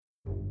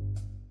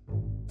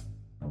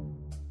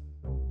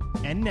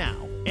And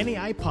now,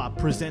 NAI Pop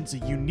presents a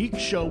unique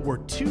show where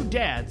two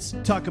dads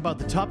talk about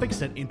the topics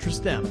that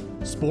interest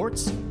them: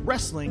 sports,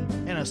 wrestling,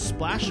 and a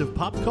splash of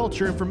pop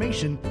culture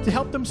information to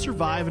help them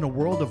survive in a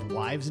world of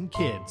wives and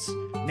kids.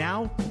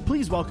 Now,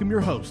 please welcome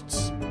your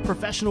hosts,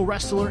 professional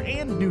wrestler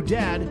and new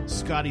dad,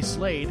 Scotty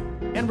Slade,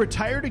 and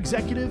retired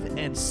executive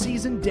and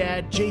seasoned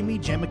dad, Jamie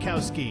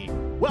Jamakowski.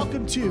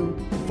 Welcome to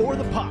For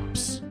the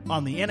Pops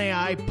on the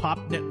NAI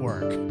Pop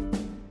Network.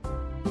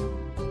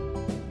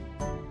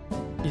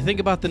 You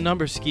think about the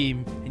number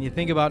scheme, and you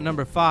think about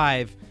number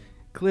 5.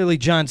 Clearly,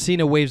 John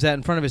Cena waves that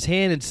in front of his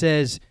hand and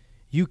says,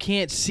 "You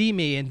can't see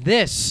me." And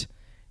this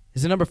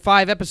is the number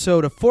 5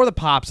 episode of For the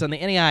Pops on the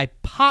NAI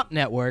Pop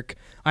Network.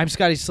 I'm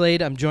Scotty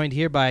Slade. I'm joined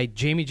here by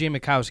Jamie J.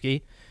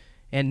 Mikowski.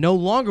 And no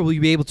longer will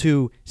you be able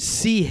to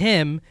see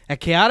him at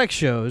chaotic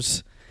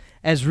shows,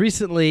 as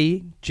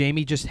recently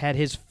Jamie just had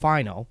his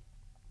final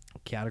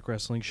chaotic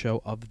wrestling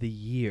show of the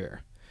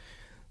year.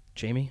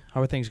 Jamie,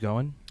 how are things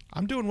going?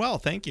 I'm doing well,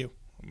 thank you.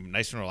 I'm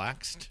nice and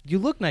relaxed. You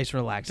look nice and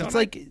relaxed. Don't It's I?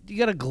 like you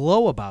got a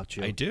glow about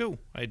you. I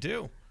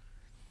do.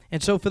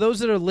 And so for those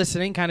that are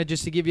listening, kind of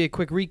just to give you a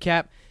quick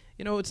recap,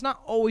 you know, it's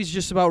not always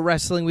just about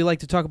wrestling. We like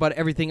to talk about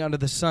everything under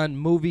the sun: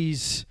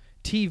 movies,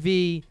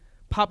 TV,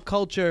 pop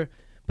culture.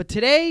 But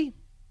today's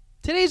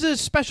a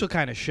special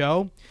kind of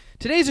show.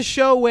 Today's a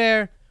show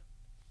where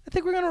I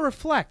think we're going to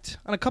reflect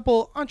on a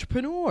couple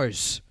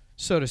entrepreneurs,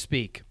 so to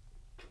speak.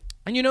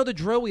 And you know the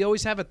drill. We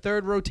always have a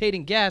third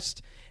rotating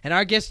guest, and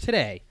our guest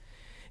today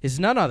is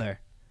none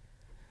other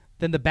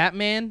than the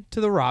Batman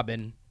to the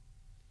Robin.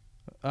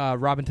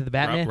 Robin to the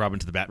Batman. Robin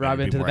to the Batman.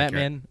 Robin to the accurate.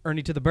 Batman.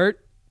 Ernie to the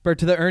Bert. Bert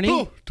to the Ernie.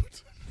 Oh.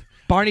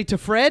 Barney to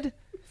Fred.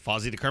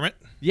 Fozzie to Kermit.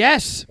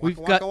 Yes. We've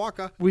got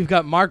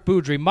Mark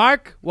Boudry.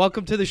 Mark,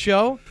 welcome to the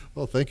show.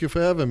 Well, thank you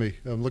for having me.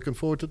 I'm looking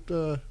forward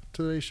to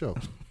today's show.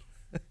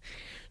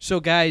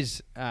 So,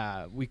 guys,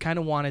 we kind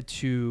of wanted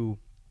to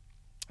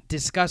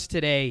discuss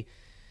today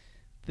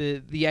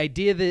the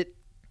idea that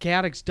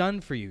Chaotic's done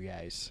for you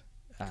guys.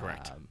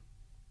 Correct.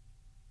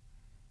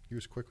 He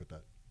was quick with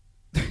that.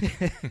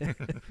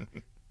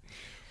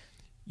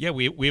 Yeah,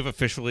 we have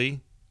officially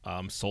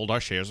sold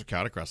our shares of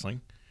Chaotic Wrestling.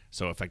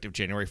 So effective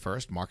January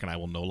 1st, Mark and I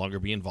will no longer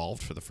be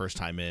involved for the first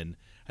time in,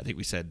 I think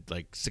we said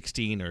like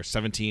 16 or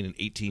 17 and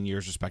 18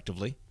 years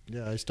respectively.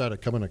 Yeah, I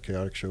started coming to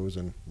chaotic shows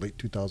in late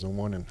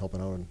 2001 and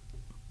helping out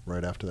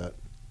right after that.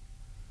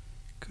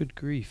 Good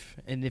grief.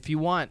 And if you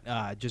want,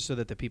 just so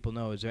that the people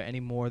know, is there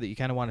any more that you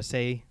kind of want to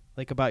say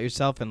like about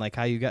yourself and like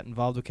how you got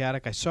involved with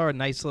Chaotic? I saw a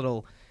nice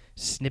little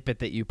snippet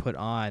that you put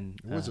on.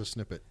 It was a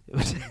snippet.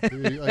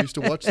 I used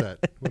to watch that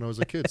when I was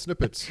a kid,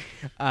 snippets.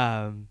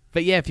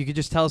 But yeah, if you could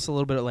just tell us a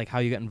little bit of like how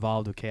you got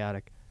involved with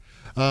Chaotic.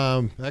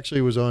 Actually,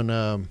 it was on,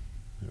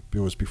 it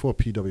was before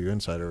PW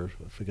Insider.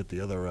 I forget the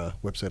other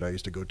website I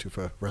used to go to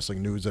for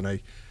wrestling news. And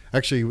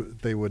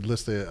they would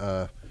list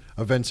the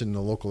events in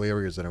the local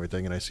areas and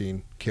everything. And I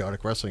seen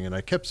Chaotic Wrestling. And I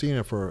kept seeing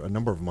it for a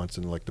number of months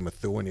in like the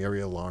Methuen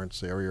area,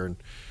 Lawrence area. And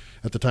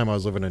at the time I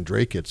was living in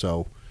Drake.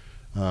 So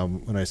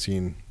when I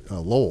seen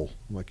Lowell,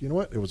 I'm like, you know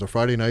what? It was a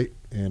Friday night,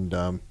 and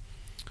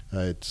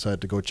I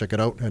decided to go check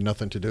it out. Had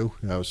nothing to do.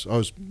 And I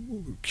was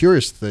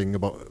curious thing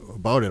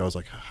about it. I was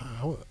like,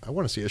 I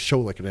want to see a show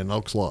like it in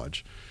Elks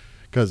Lodge,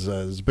 because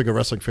as big a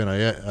wrestling fan I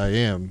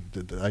am,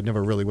 I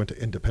never really went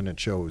to independent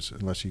shows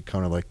unless you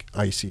kind of like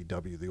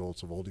ICW, the old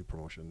Savoldi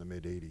promotion in the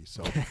mid '80s.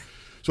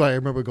 So I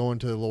remember going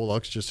to Lowell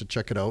Elks just to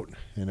check it out,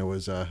 and it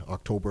was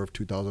October of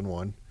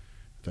 2001.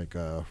 I think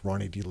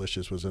Ronnie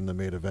Delicious was in the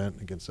main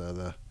event against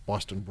the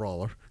Boston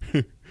Brawler.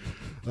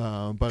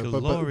 But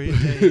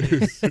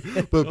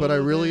I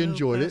really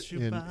enjoyed it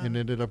and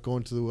ended up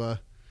going to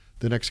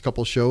the next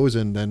couple shows,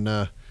 and then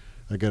I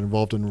got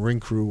involved in Ring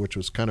Crew, which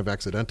was kind of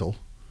accidental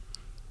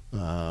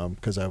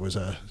because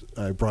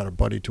I brought a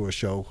buddy to a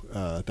show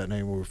that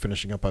night. We were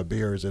finishing up our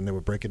beers, and they were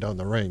breaking down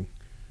the ring,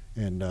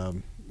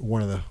 and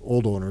one of the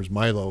old owners,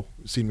 Milo,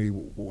 seen me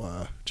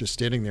just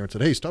standing there and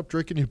said, "Hey, stop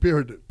drinking your beer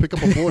and pick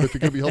up a board if you're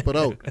going to be helping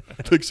out."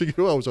 Next thing you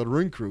know, I was on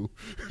Ring Crew.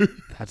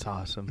 That's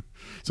awesome.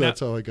 So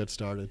that's how I got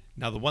started.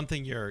 Now, the one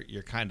thing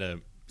you're kind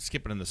of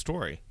skipping in the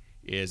story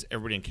is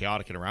everybody in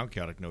Chaotic and around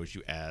Chaotic knows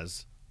you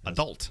as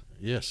Adult.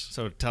 Yes.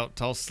 So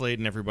tell Slade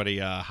and everybody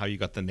how you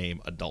got the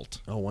name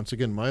Adult. Oh, once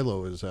again,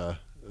 Milo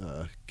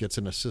gets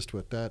an assist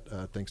with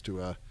that thanks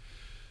to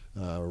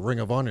Ring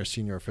of Honor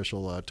senior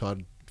official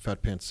Todd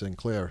Fat Pants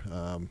Sinclair.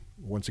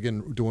 Once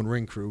again, doing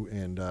Ring Crew,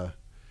 and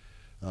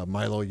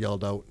Milo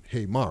yelled out,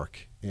 "Hey,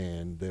 Mark!"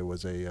 And there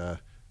was a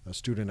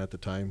student at the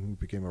time who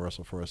became a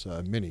wrestler for us,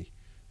 Minnie,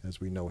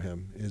 as we know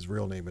him. His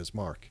real name is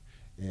Mark.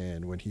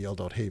 And when he yelled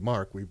out, "Hey,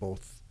 Mark," we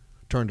both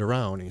turned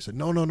around and he said,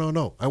 "No,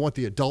 I want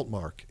the adult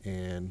Mark."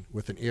 And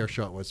with an air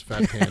shot was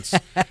Fat Pants.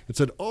 It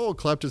said, "Oh,"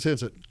 clapped his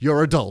hands, said,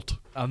 "You're adult."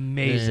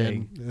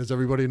 Amazing. And as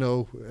everybody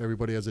know,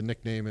 everybody has a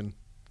nickname in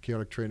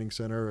Chaotic Training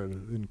Center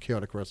and in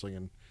Chaotic Wrestling.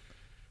 And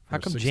how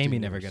come Jamie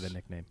never got a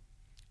nickname?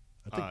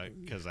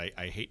 Because I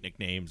hate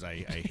nicknames. I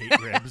hate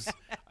ribs.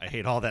 I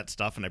hate all that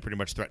stuff, and I pretty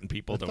much threaten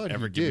people. Don't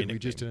ever give me a nickname. We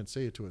just didn't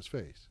say it to his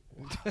face.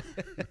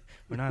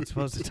 We're not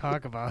supposed to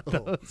talk about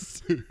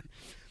those.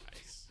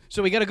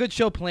 So we got a good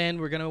show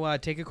planned. We're going to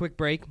take a quick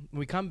break. When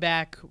we come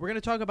back, we're going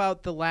to talk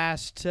about the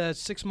last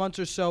 6 months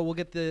or so. We'll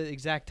get the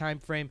exact time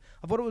frame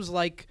of what it was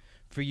like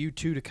for you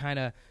two to kind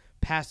of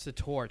pass the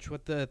torch,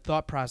 what the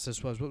thought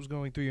process was, what was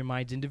going through your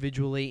minds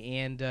individually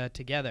and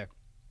together.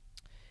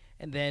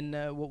 And then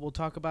what we'll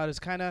talk about is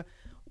kind of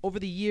over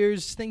the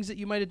years, things that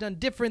you might have done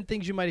different,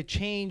 things you might have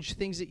changed,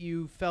 things that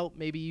you felt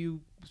maybe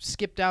you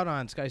skipped out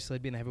on, Scotty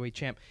Slade being the heavyweight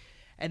champ.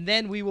 And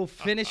then we will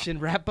finish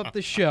and wrap up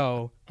the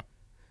show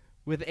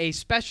with a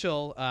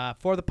special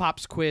For the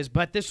Pops quiz,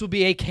 but this will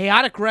be a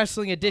Chaotic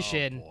Wrestling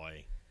edition. Oh,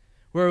 boy.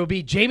 Where it will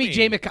be Jamie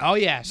J. Oh,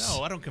 yes.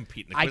 No, I don't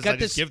compete in the quiz. I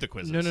just give the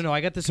quizzes. No.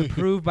 I got this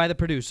approved by the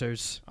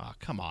producers. Oh,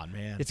 come on,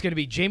 man. It's going to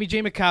be Jamie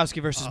J.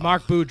 Mikowski versus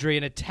Mark Boudry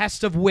in a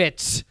test of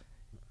wits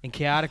in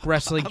Chaotic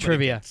Wrestling I'm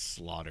trivia. Get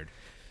slaughtered.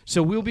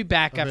 So we'll be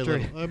back I after...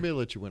 may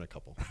let you win a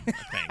couple.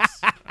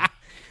 Thanks.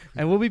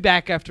 And we'll be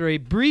back after a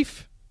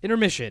brief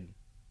intermission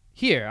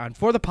here on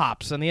For the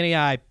Pops on the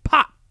NEI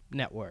Pop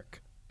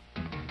Network.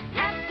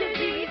 After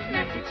these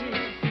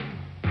messages,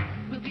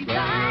 we'll be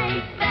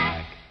right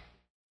back.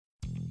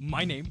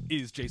 My name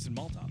is Jason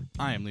Malta.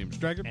 I am Liam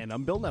Strager. And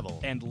I'm Bill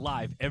Neville. And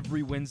live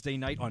every Wednesday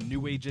night on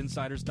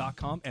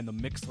NewAgeInsiders.com and the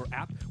Mixler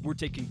app, we're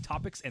taking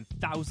topics and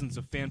thousands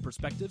of fan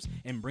perspectives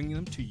and bringing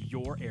them to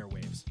your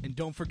airwaves. And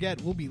don't forget,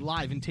 we'll be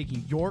live and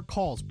taking your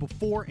calls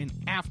before and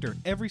after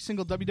every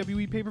single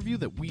WWE pay-per-view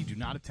that we do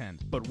not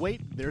attend. But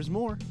wait, there's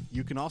more.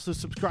 You can also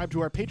subscribe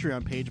to our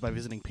Patreon page by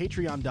visiting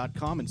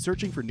patreon.com and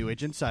searching for New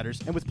Age Insiders.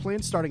 And with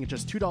plans starting at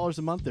just $2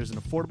 a month, there's an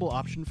affordable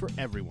option for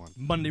everyone.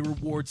 Monday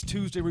rewards,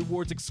 Tuesday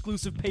rewards,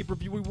 exclusive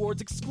pay-per-view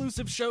rewards,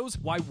 exclusive shows.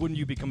 Why wouldn't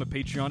you become a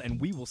Patreon? And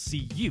we will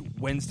see you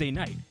Wednesday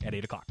night at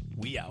 8 o'clock.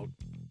 We out.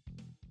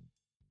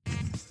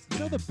 You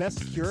know the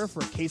best cure for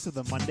a case of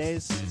the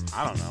Mondays?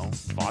 I don't know.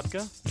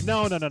 Vodka?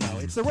 No.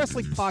 It's the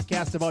wrestling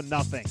podcast about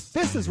nothing.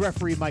 This is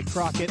referee Mike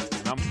Crockett.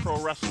 And I'm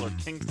pro wrestler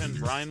Kingpin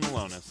Brian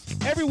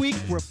Malonis. Every week,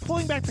 we're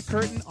pulling back the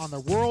curtain on the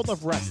world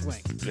of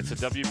wrestling. It's a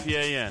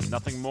WPAN.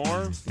 Nothing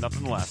more,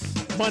 nothing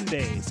less.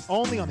 Mondays,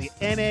 only on the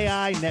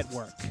NAI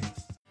Network.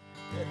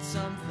 It's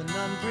something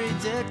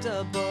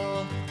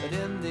unpredictable, but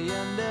in the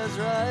end is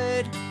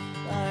right.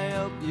 I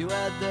hope you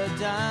had the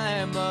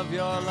time of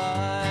your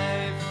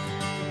life.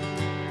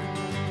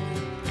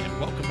 And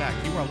welcome back.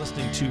 You are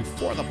listening to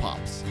For the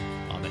Pops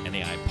on the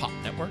NAI Pop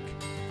Network.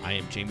 I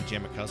am Jamie J.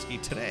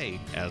 Mikowski. Today,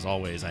 as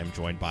always, I'm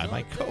joined by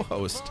my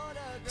co-host,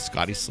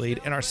 Scotty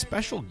Slade, and our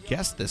special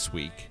guest this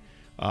week,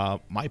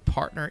 my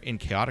partner in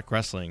Chaotic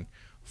Wrestling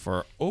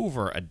for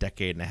over a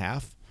decade and a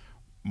half,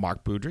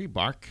 Mark Boudry.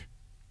 Mark.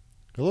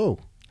 Hello.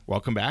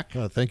 Welcome back.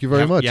 Thank you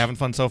very much. You having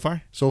fun so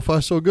far? So far,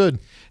 so good.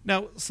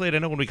 Now, Slade, I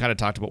know when we kind of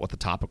talked about what the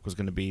topic was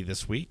going to be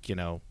this week,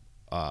 Mark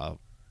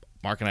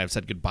and I have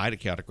said goodbye to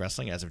Chaotic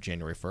Wrestling as of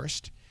January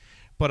 1st.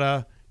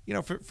 But,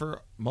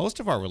 for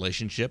most of our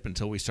relationship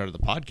until we started the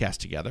podcast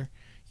together,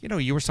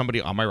 you were somebody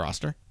on my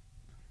roster,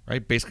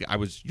 right? Basically, I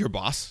was your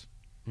boss,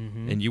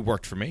 and you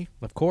worked for me.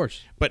 Of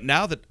course. But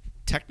now that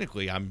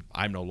technically I'm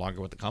no longer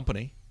with the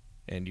company,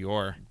 and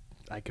you're...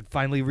 I could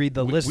finally read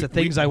the list of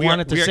things I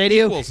wanted to say to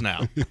you. We're equals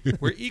now.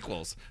 We're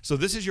equals. So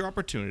this is your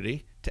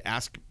opportunity to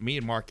ask me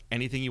and Mark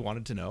anything you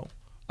wanted to know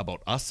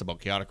about us, about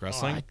Chaotic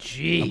Wrestling,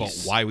 about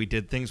why we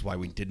did things, why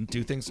we didn't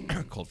do things.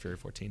 Cold Fury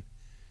 14.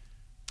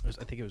 I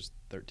think it was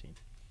 13.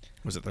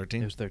 Was it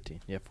 13? It was 13.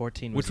 Yeah,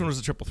 14. Which one was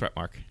the triple threat,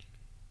 Mark?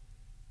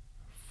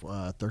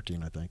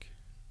 13, I think.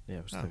 Yeah,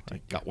 it was 13.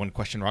 I got one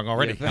question wrong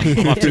already.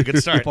 I'm off to a good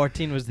start.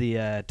 14 was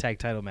the tag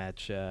title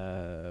match,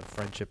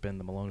 Friendship and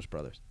the Malonis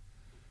Brothers.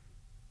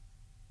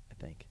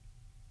 I think.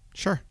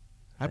 Sure.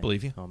 I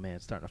believe you. Oh, man,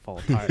 it's starting to fall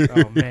apart.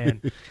 Oh,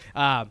 man.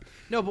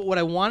 No, but what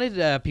I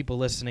wanted people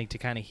listening to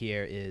kind of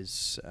hear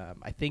is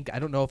I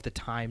don't know if the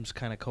times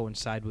kind of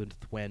coincide with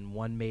when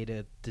one made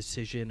a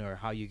decision or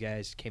how you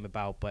guys came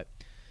about, but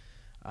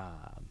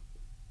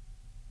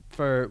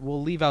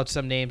we'll leave out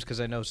some names because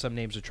I know some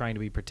names are trying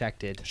to be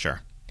protected. Sure.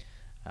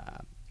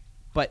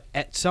 But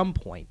at some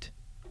point,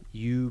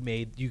 you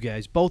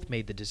guys both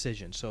made the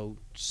decision. So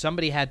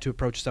somebody had to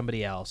approach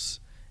somebody else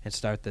and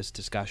start this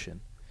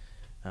discussion.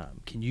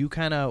 Can you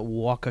kind of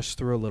walk us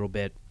through a little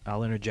bit?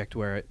 I'll interject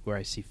where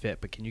I see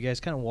fit, but can you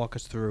guys kind of walk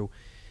us through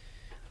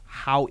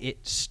how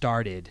it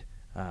started?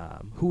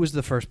 Who was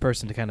the first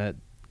person to kind of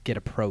get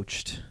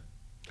approached?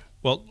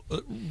 Well,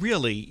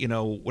 really,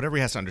 what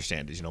everybody has to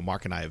understand is,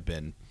 Mark and I have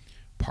been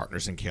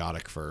partners in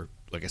Chaotic for,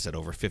 like I said,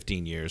 over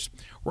 15 years.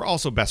 We're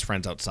also best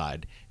friends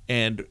outside.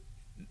 And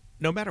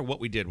no matter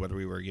what we did, whether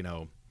we were,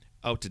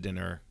 out to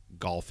dinner,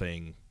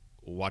 golfing,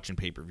 watching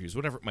pay-per-views,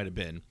 whatever it might have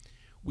been,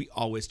 we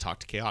always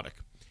talked to Chaotic.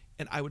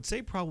 And I would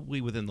say probably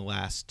within the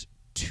last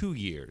 2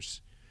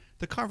 years,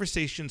 the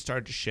conversation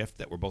started to shift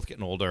that we're both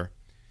getting older.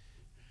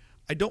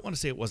 I don't want to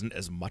say it wasn't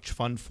as much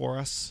fun for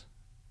us,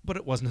 but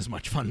it wasn't as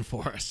much fun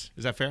for us.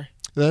 Is that fair?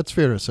 That's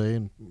fair to say.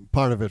 And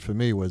part of it for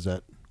me was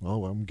that,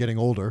 well, I'm getting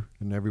older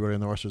and everybody in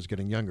the roster is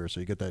getting younger.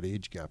 So you get that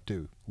age gap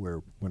too,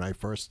 where when I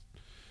first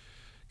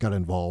got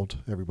involved,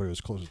 everybody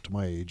was closer to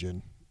my age.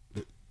 And,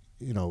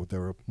 there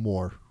were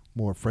more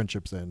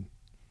friendships than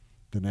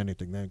than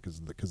anything then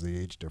because of the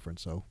age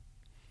difference. So,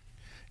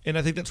 And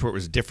I think that's where it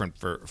was different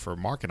for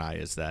Mark and I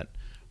is that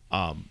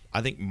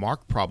I think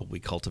Mark probably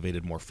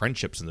cultivated more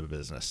friendships in the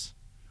business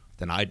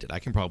than I did. I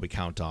can probably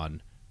count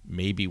on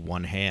maybe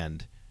one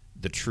hand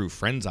the true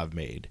friends I've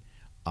made.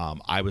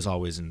 I was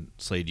always, and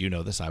Slade, you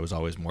know this, I was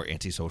always more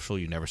antisocial.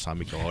 You never saw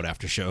me go out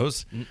after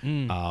shows.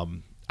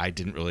 I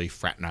didn't really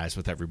fraternize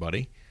with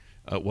everybody.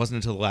 It wasn't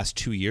until the last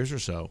 2 years or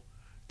so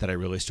that I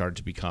really started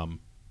to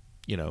become,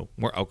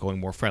 more outgoing,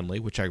 more friendly,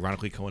 which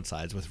ironically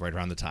coincides with right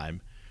around the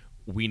time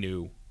we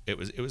knew it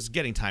was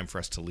getting time for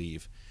us to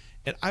leave.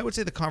 And I would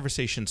say the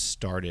conversation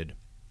started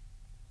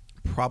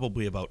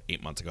probably about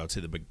 8 months ago. I'd say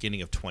the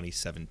beginning of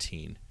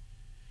 2017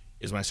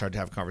 is when I started to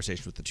have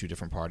conversations with the two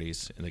different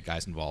parties and the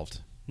guys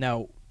involved.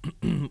 Now,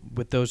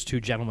 with those two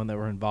gentlemen that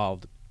were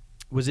involved,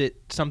 was it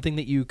something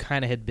that you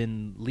kind of had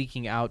been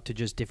leaking out to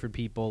just different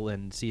people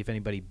and see if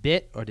anybody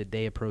bit, or did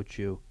they approach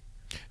you?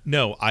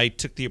 No, I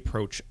took the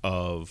approach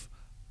of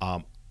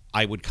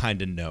I would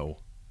kind of know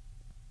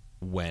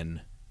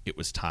when it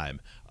was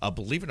time.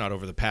 Believe it or not,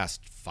 over the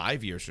past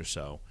 5 years or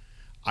so,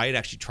 I had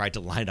actually tried to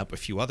line up a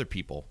few other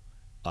people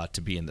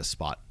to be in this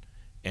spot,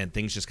 and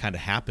things just kind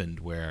of happened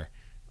where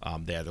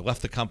they either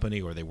left the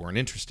company or they weren't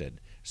interested.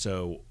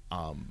 So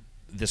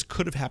this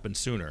could have happened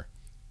sooner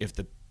if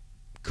the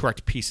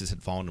correct pieces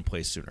had fallen in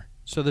place sooner.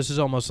 So this is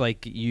almost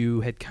like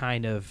you had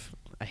kind of,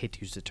 I hate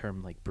to use the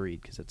term like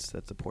breed because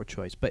that's a poor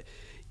choice, but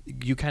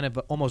you kind of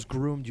almost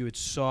groomed, you had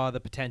saw the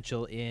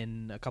potential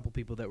in a couple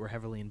people that were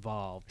heavily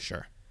involved.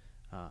 Sure.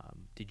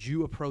 Did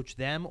you approach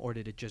them, or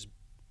did it just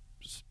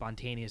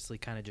spontaneously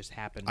kind of just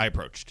happen? I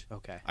approached.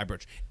 Okay. I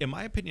approached. In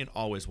my opinion,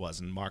 always was,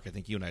 and Mark, I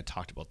think you and I had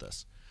talked about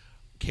this,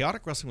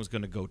 Chaotic Wrestling was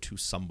going to go to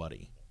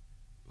somebody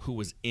who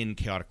was in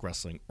Chaotic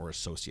Wrestling or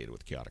associated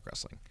with Chaotic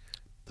Wrestling.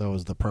 that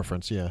was the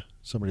preference, yeah.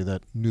 Somebody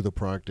that knew the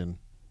product and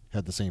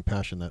had the same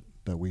passion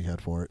that we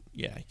had for it.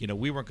 Yeah,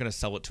 we weren't going to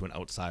sell it to an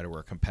outsider or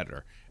a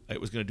competitor. It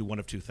was going to do one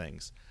of two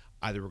things.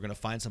 Either we're going to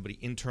find somebody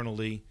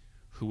internally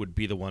who would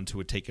be the ones who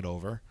would take it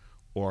over,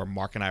 or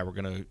Mark and I were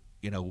going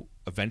to,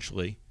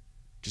 eventually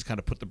just kind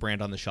of put the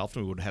brand on the shelf,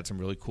 and we would have had some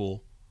really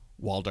cool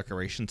wall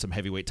decoration, some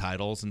heavyweight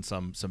titles, and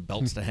some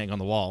belts to hang on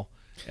the wall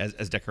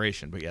as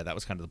decoration. But yeah, that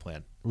was kind of the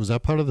plan. Was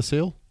that part of the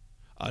sale?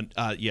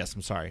 Yes,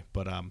 I'm sorry,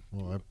 but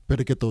well, I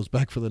better get those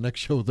back for the next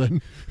show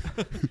then.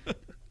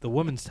 The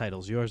women's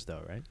title's yours,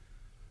 though, right?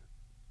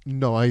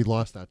 No, I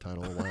lost that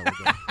title a while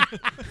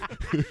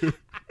ago.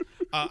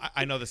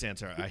 I know this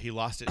answer. He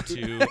lost it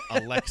to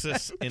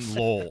Alexis in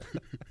Lowell.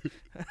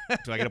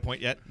 Do I get a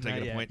point yet? Did I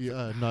get a point?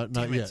 Yeah,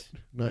 not yet.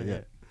 Not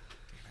yet.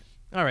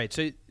 All right,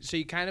 so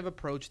you kind of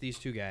approach these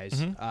two guys.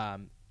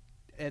 Mm-hmm.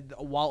 And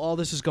while all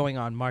this is going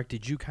on, Mark,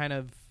 did you kind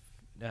of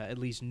at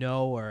least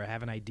know or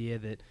have an idea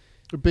that...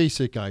 A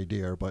basic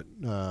idea, but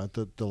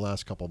the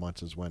last couple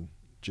months is when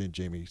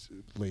Jamie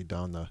laid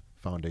down the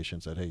foundation,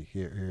 said, hey,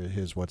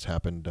 here's what's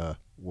happened.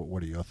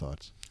 What are your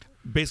thoughts?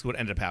 Basically what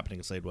ended up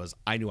happening, Slade, was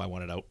I knew I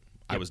wanted out.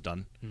 Yep. I was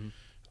done.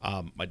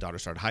 Mm-hmm. My daughter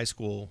started high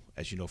school.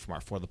 As you know from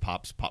our For the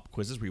Pops pop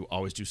quizzes, we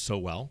always do so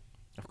well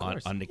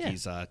on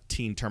Nikki's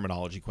teen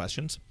terminology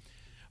questions.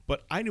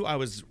 But I knew I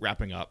was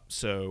wrapping up,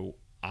 so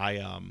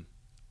I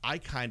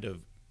kind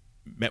of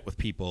met with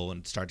people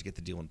and started to get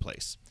the deal in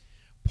place.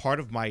 Part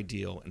of my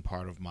deal and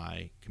part of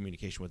my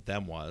communication with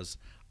them was,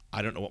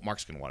 I don't know what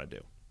Mark's going to want to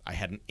do. I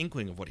had an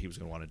inkling of what he was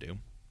going to want to do.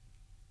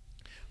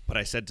 But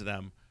I said to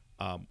them,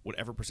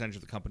 whatever percentage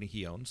of the company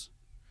he owns,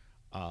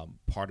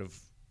 part of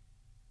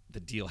the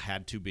deal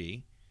had to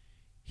be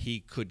he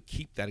could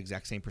keep that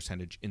exact same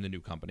percentage in the new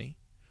company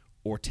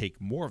or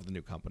take more of the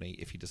new company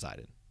if he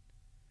decided.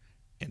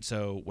 And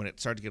so when it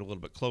started to get a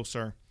little bit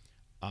closer,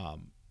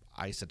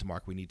 I said to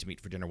Mark, we need to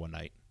meet for dinner one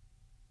night.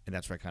 And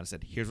that's where I kind of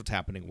said, here's what's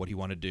happening. What do you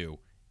want to do?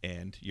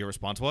 And your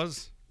response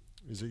was?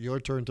 Is it your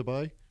turn to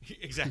buy?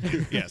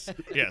 Exactly. Yes.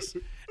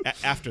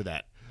 After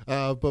that.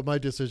 But my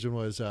decision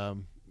was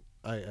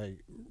I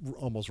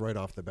almost right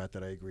off the bat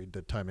that I agreed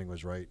the timing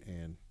was right.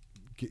 And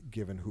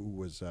given who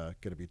was going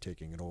to be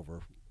taking it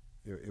over,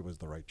 it was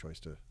the right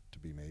choice to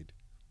be made.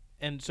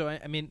 And so,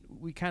 I mean,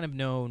 we kind of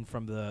known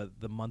from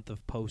the month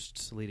of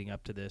posts leading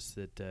up to this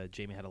that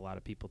Jamie had a lot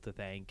of people to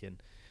thank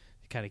and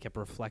kind of kept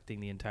reflecting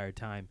the entire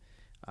time.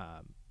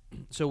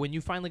 So when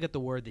you finally got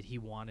the word that he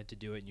wanted to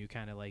do it and you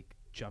kind of like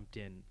jumped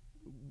in,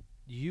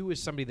 you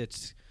as somebody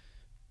that's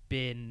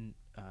been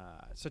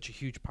such a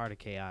huge part of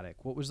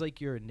Chaotic, what was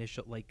like your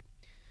initial, like,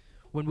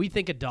 when we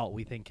think adult,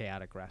 we think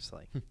Chaotic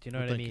Wrestling. Do you know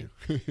what I mean?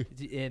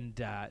 And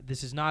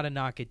this is not a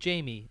knock at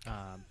Jamie.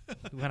 I'm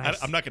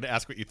not going to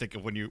ask what you think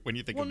of when you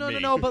think of me.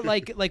 No. But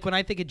like when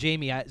I think of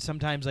Jamie,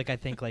 sometimes like I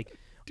think like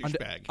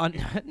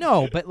douchebag.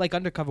 No, but like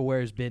Undercover Wear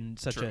has been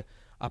such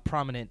a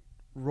prominent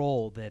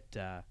role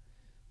that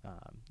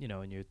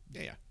in your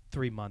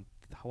 3-month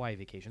Hawaii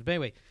vacations. But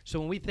anyway, so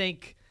when we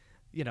think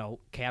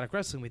Chaotic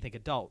Wrestling, we think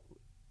adult.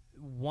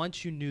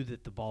 Once you knew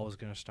that the ball was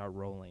going to start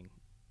rolling,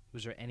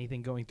 was there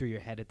anything going through your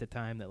head at the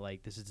time that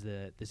like this is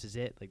it,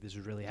 like this is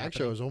really happening?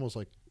 Actually, I was almost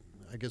like,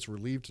 I guess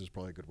relieved is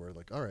probably a good word.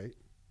 Like, all right,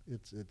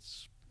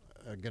 it's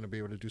going to be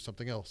able to do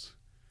something else.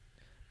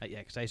 Yeah,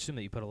 because I assume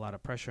that you put a lot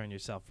of pressure on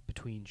yourself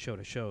between show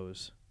to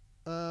shows.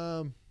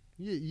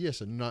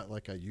 Yes, and not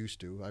like I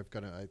used to.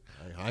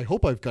 I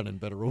hope I've gotten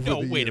better over the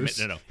years. No, wait a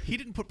minute. No. He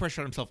didn't put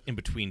pressure on himself in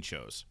between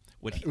shows.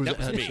 That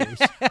was me. shows.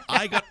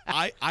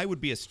 I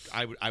would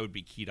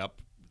be keyed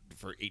up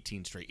for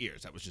 18 straight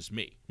years. That was just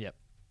me. Yep.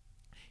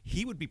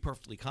 He would be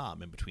perfectly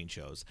calm in between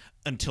shows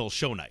until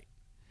show night.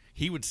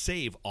 He would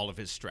save all of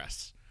his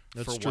stress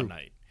That's for true. one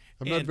night.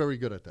 I'm not very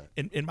good at that.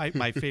 And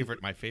my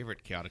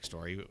favorite chaotic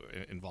story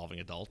involving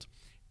Adult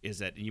is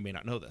that, and you may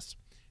not know this,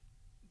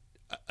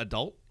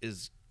 Adult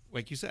is,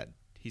 like you said,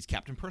 he's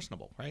Captain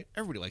Personable, right?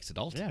 Everybody likes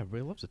Adult. Yeah,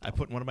 everybody loves Adult. I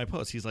put in one of my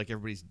posts, he's like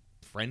everybody's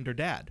friend or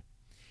dad.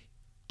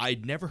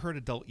 I'd never heard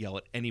Adult yell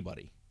at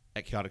anybody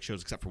at chaotic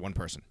shows except for one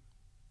person.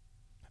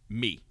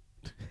 Me.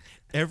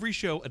 Every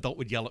show, Adult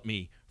would yell at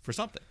me for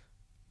something.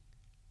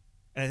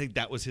 And I think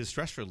that was his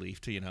stress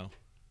relief to,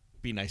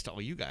 be nice to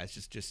all you guys.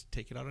 Just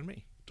take it out on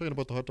me. Talking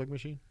about the hot dog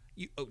machine?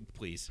 Oh,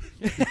 please.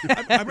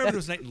 I remember there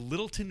was a night in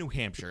Littleton, New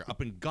Hampshire,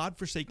 up in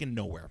godforsaken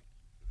nowhere.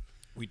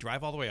 We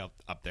drive all the way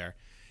up there,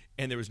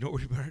 and there was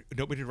nobody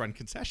to run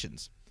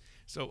concessions.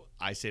 So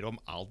I say to him,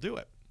 I'll do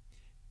it.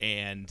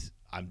 And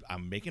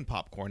I'm making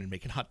popcorn and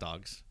making hot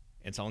dogs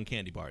and selling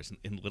candy bars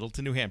in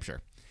Littleton, New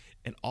Hampshire.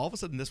 And all of a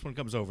sudden, this one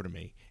comes over to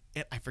me,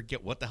 and I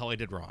forget what the hell I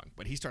did wrong.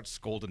 But he starts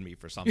scolding me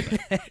for something.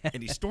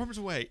 And he storms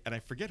away, and I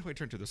forget who I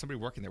turned to. There's somebody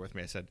working there with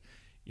me. I said,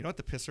 you know what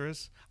the pisser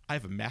is? I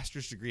have a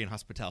master's degree in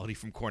hospitality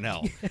from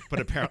Cornell, but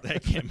apparently I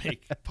can't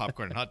make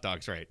popcorn and hot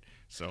dogs right.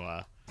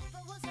 So,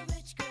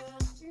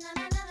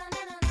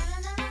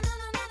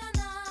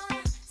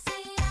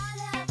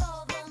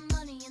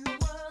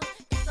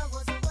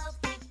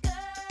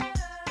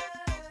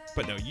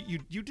 but no,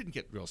 you didn't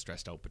get real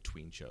stressed out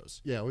between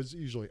shows. Yeah, I was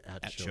usually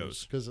at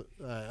shows. Because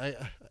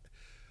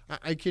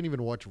I can't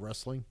even watch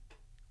wrestling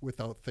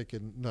without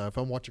thinking, no, if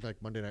I'm watching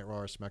like Monday Night Raw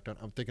or SmackDown,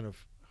 I'm thinking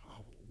of,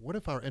 what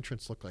if our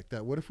entrance looked like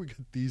that? What if we got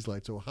these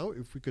lights? So how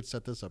if we could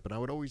set this up? And I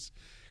would always,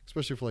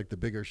 especially for like the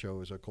bigger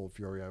shows or Cold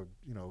Fury, I would,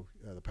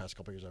 the past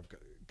couple of years I've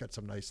got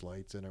some nice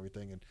lights and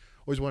everything, and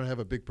always want to have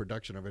a big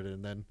production of it.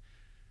 And then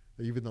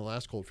even the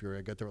last Cold Fury,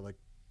 I got there at like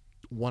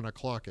 1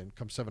 o'clock, and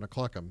come 7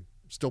 o'clock, I'm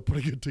still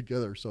putting it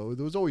together. So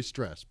there was always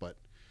stress, but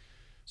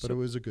it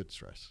was a good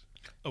stress.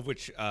 Of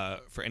which,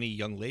 for any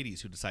young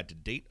ladies who decide to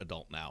date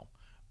Adult now,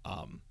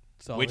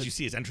 wait till you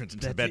see his entrance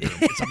into the bedroom.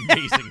 It's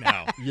amazing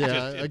now.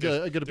 Yeah, I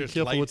got to be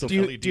careful with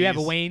the. Do you have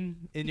a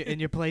Wayne in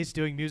your place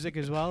doing music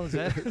as well? Is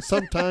that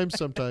sometimes?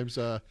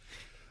 But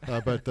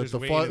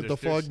the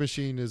fog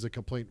machine is a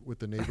complaint with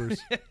the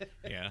neighbors.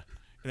 Yeah,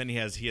 and then he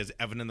has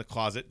Evan in the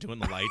closet doing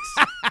the lights.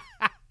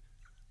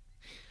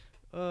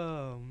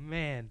 Oh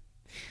man,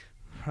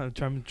 I'm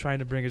trying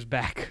to bring us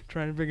back.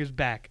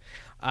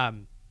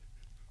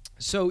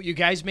 So you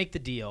guys make the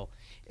deal.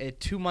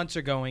 2 months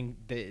are going.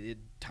 The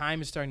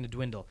time is starting to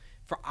dwindle.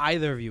 For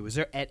either of you, was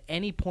there at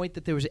any point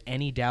that there was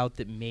any doubt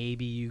that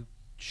maybe you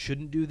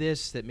shouldn't do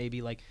this? That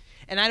maybe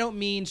and I don't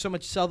mean so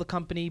much sell the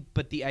company,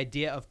 but the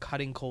idea of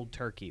cutting cold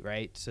turkey,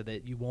 right? So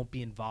that you won't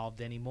be involved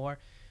anymore.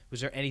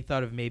 Was there any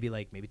thought of maybe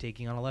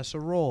taking on a lesser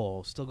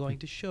role, still going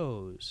to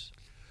shows?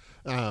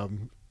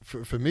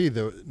 For me,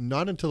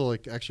 not until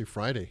actually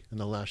Friday in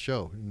the last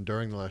show. And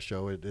during the last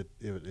show, it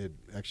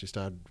actually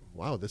started,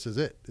 wow, this is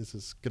it. This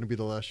is going to be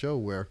the last show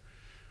where,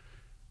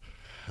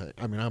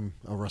 I'm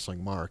a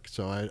wrestling mark,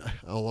 so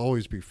I'll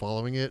always be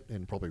following it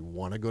and probably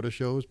want to go to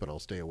shows, but I'll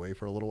stay away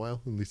for a little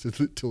while, at least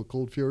until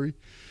Cold Fury.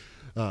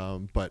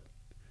 But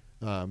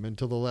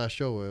until the last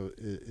show,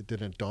 it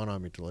didn't dawn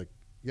on me to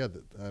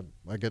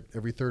I get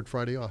every third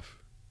Friday off.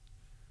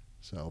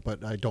 So,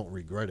 but I don't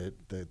regret it.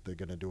 They're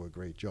going to do a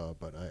great job,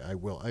 but I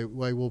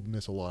will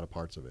miss a lot of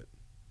parts of it.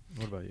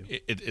 What about you?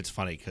 It's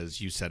funny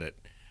because you said it.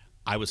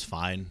 I was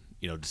fine.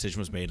 Decision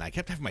was made, and I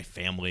kept having my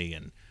family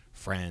and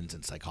friends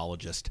and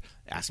psychologists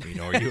ask me,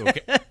 are you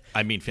okay?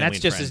 I mean, family.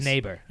 That's just friends. his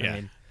neighbor.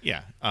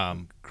 Yeah.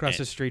 Across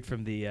the street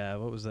from the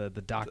what was the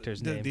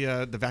doctor's name?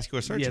 The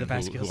vascular surgeon. Yeah, the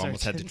vascular who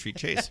almost had to treat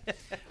Chase.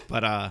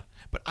 But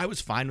I was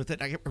fine with it.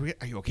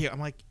 Are you okay? I'm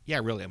like, yeah,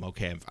 really, I'm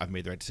okay. I've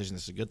made the right decision.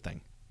 This is a good thing.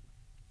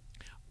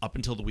 Up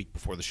until the week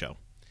before the show,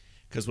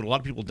 because what a lot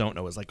of people don't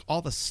know is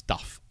all the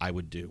stuff I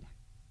would do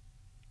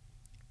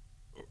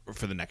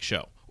for the next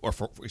show, or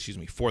for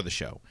the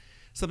show.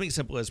 Something as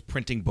simple as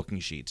printing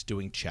booking sheets,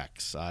 doing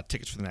checks,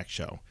 tickets for the next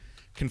show,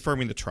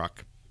 confirming the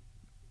truck,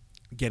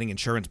 getting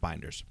insurance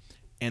binders.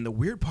 And the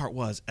weird part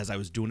was, as I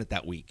was doing it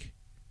that week,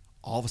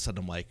 all of a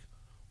sudden I'm like,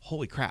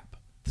 holy crap,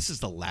 this is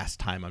the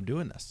last time I'm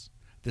doing this.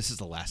 This is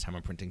the last time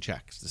I'm printing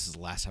checks. This is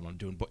the last time I'm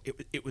doing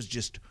it was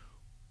just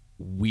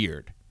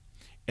weird.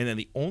 And then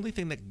the only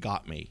thing that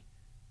got me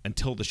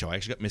until the show, I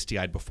actually got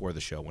misty-eyed before the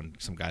show when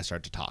some guys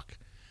started to talk.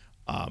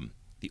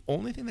 The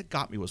only thing that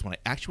got me was when I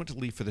actually went to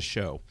leave for the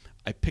show,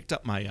 I picked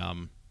up my,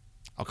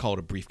 I'll call it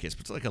a briefcase,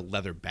 but it's like a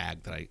leather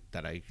bag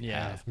that I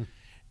have.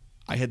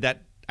 I had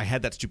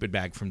that stupid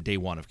bag from day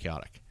one of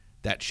Chaotic.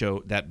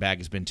 That bag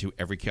has been to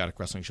every Chaotic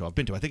Wrestling show I've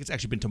been to. I think it's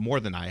actually been to more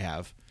than I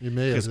have. You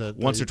may have. Because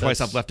once or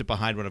twice I've left it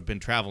behind when I've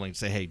been traveling to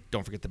say, hey,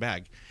 don't forget the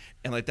bag.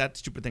 And that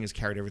stupid thing has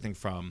carried everything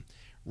from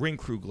ring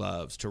crew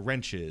gloves to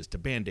wrenches to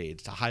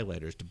Band-Aids to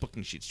highlighters to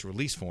booking sheets to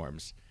release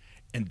forms.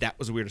 And that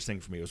was the weirdest thing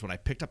for me, was when I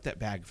picked up that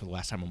bag for the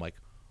last time. I'm like,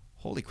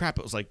 holy crap.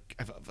 It was like,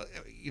 I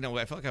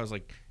felt like I was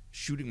like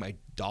shooting my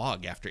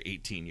dog after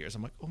 18 years.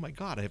 I'm like, oh my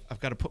God, I've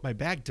got to put my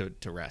bag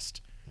to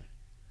rest.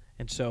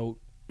 And so,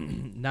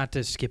 not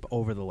to skip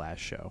over the last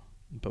show,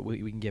 but we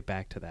can get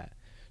back to that.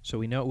 So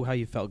we know how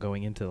you felt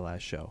going into the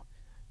last show.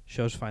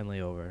 Show's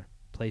finally over.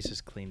 Place is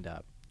cleaned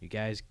up. You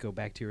guys go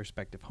back to your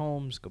respective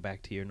homes, go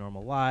back to your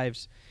normal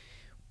lives.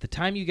 The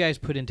time you guys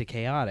put into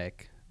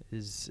Chaotic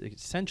is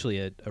essentially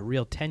a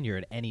real tenure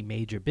at any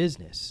major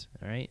business,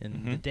 all right?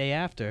 And the day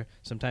after,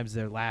 sometimes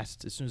their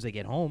last, as soon as they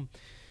get home,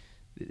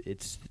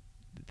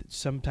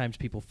 sometimes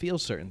people feel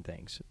certain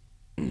things.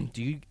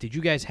 Did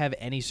you guys have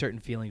any certain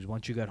feelings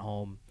once you got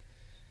home?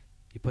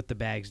 You put the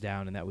bags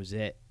down and that was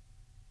it?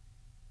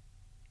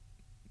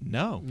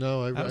 No,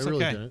 I really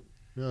okay. didn't.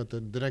 No,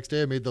 the next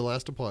day I made the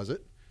last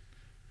deposit.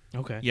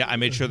 Okay. Yeah, I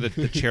made sure that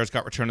the chairs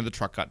got returned to the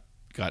truck,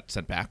 got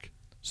sent back.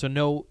 So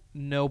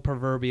no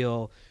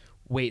proverbial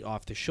weight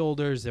off the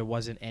shoulders. There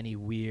wasn't any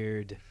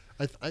weird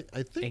I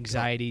think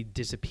anxiety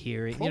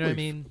disappearing. You know what I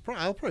mean?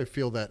 I'll probably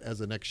feel that as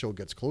the next show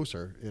gets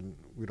closer and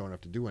we don't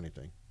have to do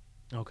anything.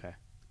 Okay.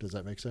 Does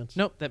that make sense?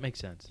 Nope, that makes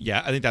sense.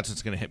 Yeah, I think that's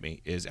what's going to hit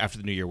me is after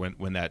the new year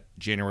when that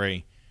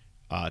January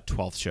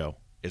 12th show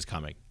is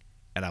coming,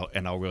 and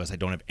I'll realize I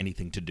don't have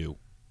anything to do.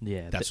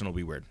 Yeah, that's when it'll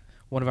be weird.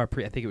 One of our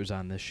I think it was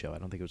on this show. I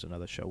don't think it was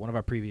another show. One of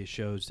our previous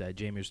shows,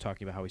 Jamie was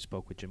talking about how he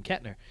spoke with Jim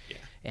Kettner,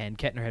 and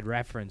Kettner had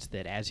referenced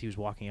that as he was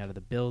walking out of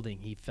the building,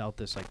 he felt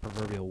this like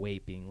proverbial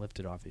weight being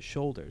lifted off his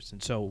shoulders.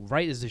 And so,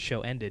 right as the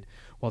show ended,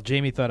 while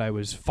Jamie thought I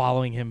was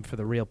following him for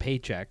the real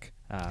paycheck,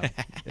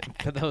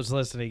 for those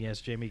listening,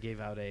 yes, Jamie gave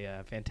out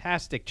a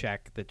fantastic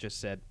check that just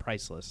said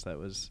priceless. That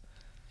was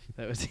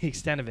the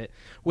extent of it.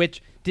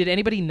 Which, did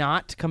anybody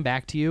not come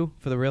back to you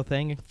for the real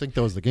thing? I think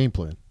that was the game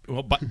plan.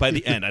 Well, by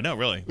the end, I know,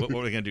 really. What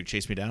were they going to do,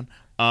 chase me down?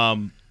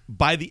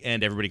 By the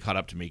end, everybody caught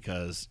up to me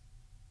because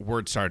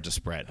word started to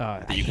spread.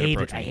 I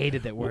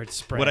hated that word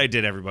spread. What I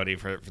did, everybody,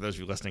 for those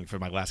of you listening, for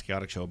my last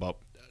Chaotic show, about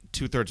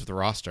 2/3 of the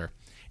roster,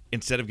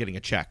 instead of getting a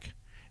check,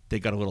 they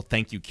got a little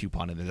thank you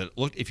coupon in there that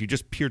looked, if you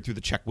just peered through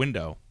the check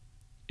window,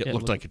 it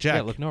looked like a check. Yeah,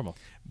 it looked normal.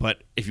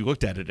 But if you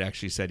looked at it, it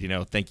actually said,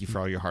 thank you for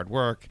all your hard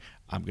work.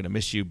 I'm going to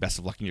miss you. Best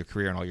of luck in your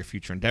career and all your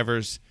future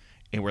endeavors.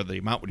 And where the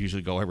amount would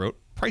usually go, I wrote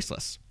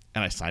priceless.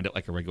 And I signed it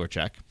like a regular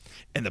check.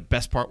 And the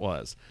best part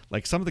was,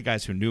 like, some of the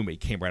guys who knew me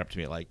came right up to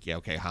me like, yeah,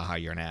 okay, haha,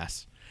 you're an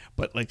ass.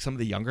 But, like, some of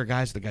the younger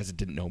guys, the guys that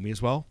didn't know me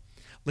as well,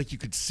 like, you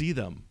could see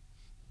them,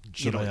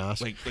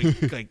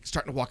 like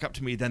starting to walk up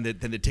to me, then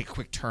they'd take a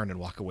quick turn and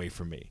walk away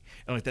from me.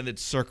 And, like, then they'd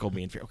circle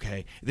me and feel,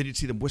 okay. And then you'd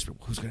see them whisper,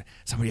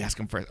 somebody ask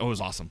them first. Oh, it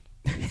was awesome.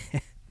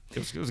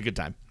 It was a good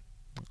time.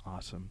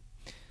 Awesome.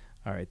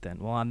 All right, then.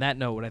 Well, on that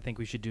note, what I think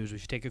we should do is we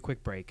should take a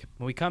quick break.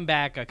 When we come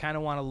back, I kind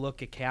of want to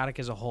look at Chaotic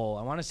as a whole.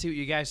 I want to see what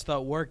you guys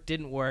thought worked,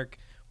 didn't work,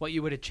 what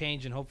you would have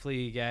changed, and hopefully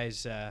you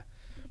guys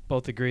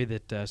both agree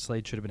that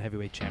Slade should have been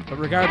heavyweight champ. But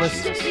regardless,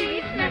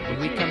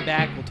 when we come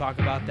back, we'll talk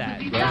about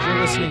that. You're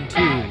listening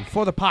to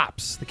For the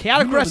Pops, the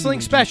Chaotic Wrestling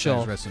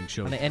Special Wrestling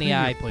show on the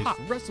NEI pop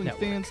wrestling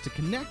Network. fans to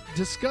connect,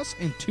 discuss,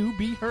 and to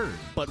be heard.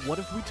 But what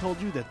if we told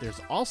you that there's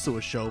also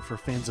a show for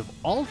fans of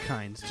all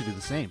kinds to do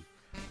the same?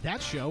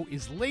 That show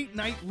is Late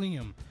Night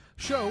Liam.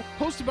 Show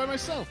hosted by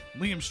myself,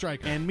 Liam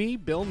Stryker. And me,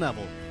 Bill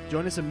Neville.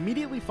 Join us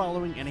immediately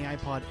following NAI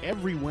Pod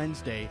every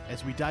Wednesday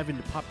as we dive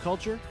into pop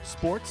culture,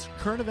 sports,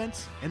 current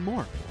events, and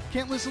more.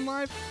 Can't listen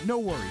live? No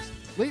worries.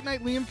 Late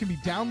Night Liam can be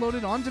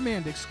downloaded on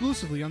demand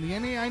exclusively on the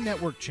NAI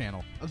Network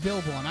channel.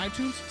 Available on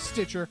iTunes,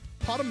 Stitcher,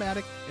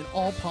 Podomatic, and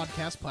all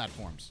podcast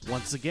platforms.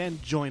 Once again,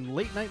 join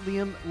Late Night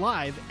Liam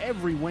live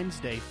every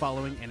Wednesday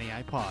following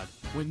NAI Pod.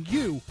 When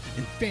you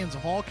and fans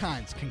of all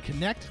kinds can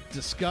connect,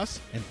 discuss,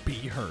 and be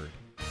heard.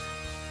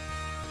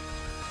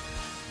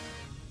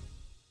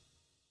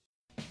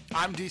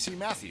 I'm DC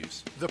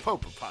Matthews, the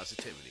Pope of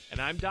Positivity. And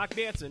I'm Doc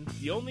Manson,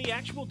 the only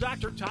actual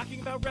doctor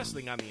talking about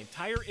wrestling on the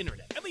entire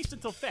internet, at least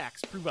until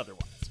facts prove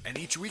otherwise. And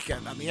each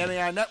weekend on the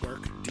NAI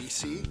Network,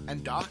 DC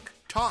and Doc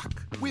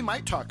talk. We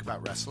might talk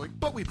about wrestling,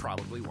 but we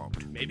probably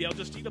won't. Maybe I'll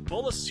just eat a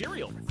bowl of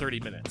cereal for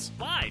 30 minutes,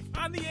 live,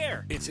 on the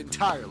air. It's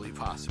entirely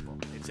possible.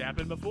 It's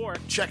happened before.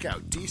 Check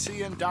out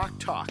DC and Doc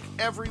talk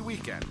every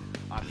weekend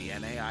on the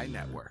NAI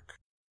Network.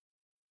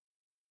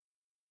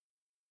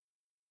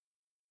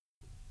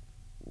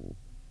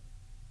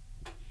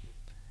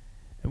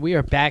 And we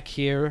are back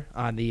here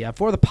on the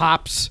For the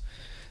Pops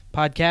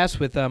podcast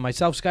with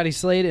myself, Scotty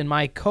Slade, and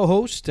my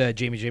co-host,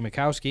 Jamie J.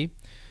 Mikowski,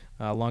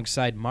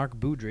 alongside Mark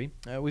Boudry.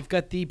 We've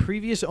got the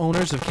previous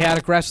owners of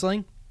Chaotic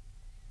Wrestling.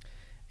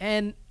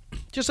 And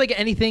just like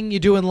anything you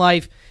do in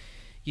life,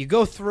 you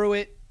go through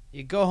it,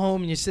 you go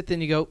home, and you sit there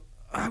and you go,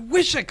 I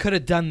wish I could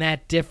have done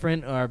that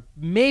different, or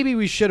maybe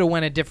we should have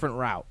went a different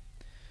route.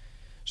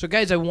 So,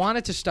 guys, I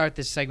wanted to start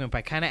this segment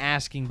by kind of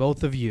asking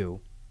both of you,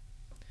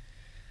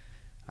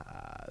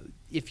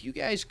 if you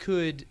guys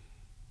could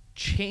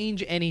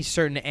change any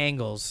certain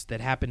angles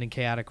that happened in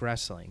Chaotic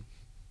Wrestling,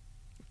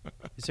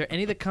 Is there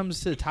any that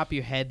comes to the top of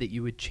your head that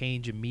you would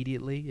change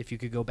immediately if you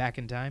could go back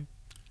in time?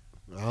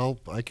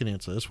 I can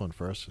answer this one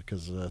first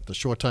because the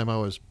short time I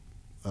was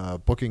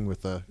booking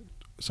with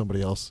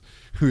somebody else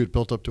who had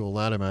built up to a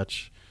ladder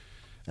match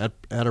at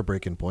a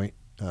breaking point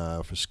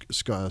for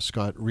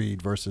Scott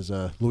Reed versus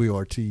Louis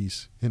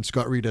Ortiz, and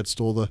Scott Reed had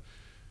stole the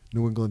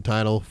New England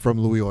title from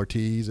Louis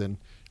Ortiz and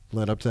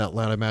led up to that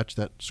ladder match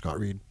that Scott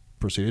Reed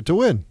proceeded to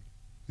win,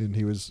 and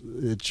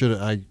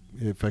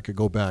if I could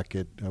go back,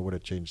 I would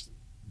have changed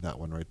that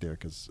one right there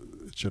because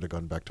it should have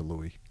gone back to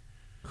Louis.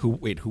 Who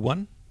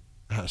won?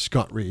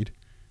 Scott Reed.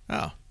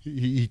 Oh,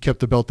 he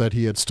kept the belt that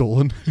he had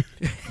stolen.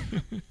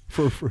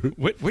 for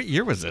what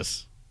year was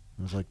this?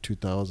 It was like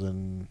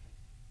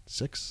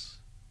 2006,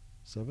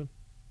 7.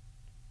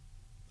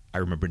 I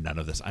remember none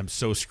of this. I'm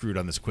so screwed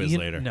on this quiz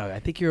later. No, I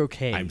think you're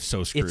okay. I'm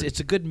so screwed. It's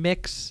a good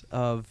mix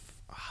of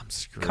I'm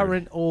screwed.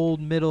 current,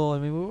 old, middle. I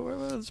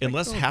mean,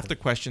 unless half the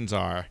questions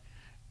are,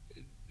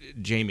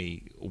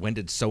 Jamie, when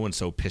did so and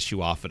so piss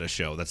you off at a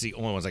show? That's the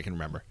only ones I can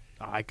remember.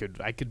 Oh, I could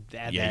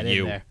add Yeah, that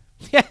you. in there.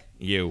 Yeah,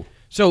 You.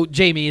 So,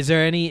 Jamie, is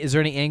there any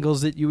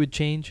angles that you would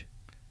change?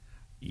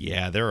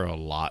 Yeah, there are a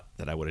lot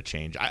that I would have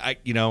changed.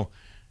 You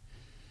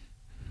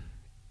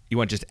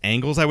want just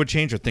angles I would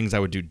change or things I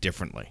would do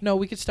differently? No,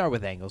 we could start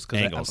with angles because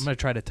I'm Angles. going to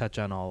try to touch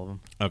on all of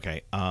them.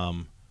 Okay.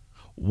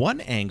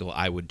 One angle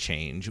I would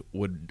change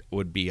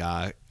would be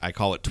I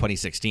call it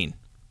 2016.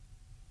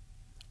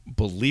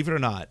 Believe it or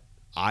not,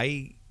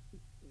 the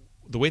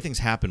way things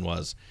happened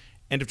was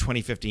end of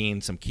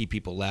 2015, some key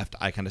people left.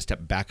 I kind of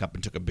stepped back up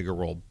and took a bigger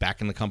role back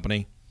in the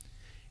company.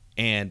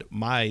 And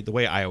the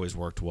way I always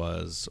worked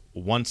was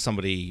once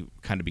somebody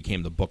kind of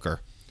became the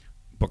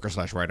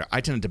booker/writer, I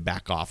tended to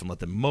back off and let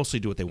them mostly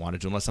do what they wanted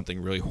to, unless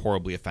something really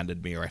horribly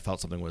offended me or I felt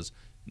something was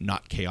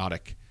not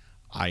chaotic.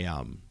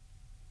 And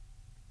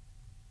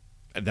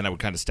then I would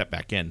kind of step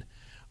back in.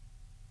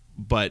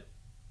 But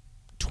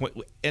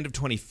end of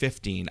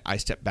 2015, I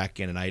stepped back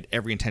in, and I had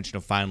every intention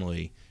of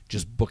finally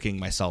just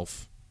booking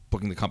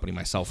the company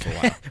myself for a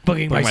while.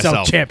 booking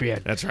myself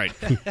champion. That's right.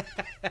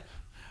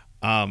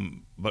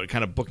 But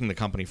kind of booking the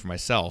company for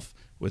myself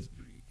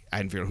I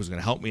hadn't figured out who's going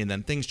to help me, and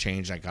then things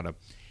changed.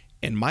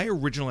 And my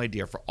original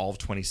idea for all of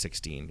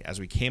 2016, as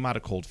we came out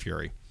of Cold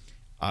Fury,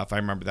 if I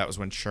remember, that was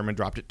when Sherman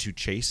dropped it to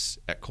Chase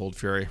at Cold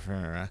Fury.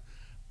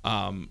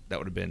 That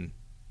would have been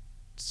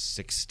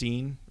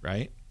 16,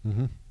 right?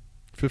 Mm-hmm.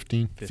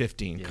 15.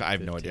 15. Yeah, I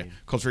have no 15. idea.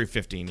 Cold Fury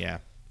 15, yeah.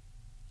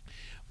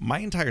 My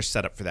entire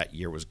setup for that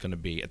year was going to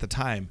be, at the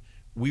time,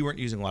 we weren't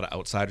using a lot of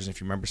outsiders.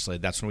 If you remember,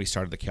 Slade, that's when we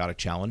started the Chaotic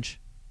Challenge.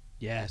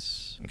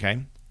 Yes.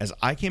 Okay? As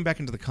I came back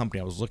into the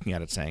company, I was looking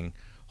at it saying,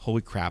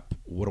 holy crap,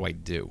 what do I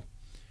do?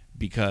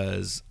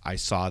 Because I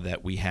saw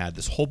that we had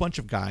this whole bunch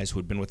of guys who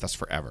had been with us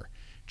forever.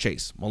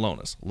 Chase,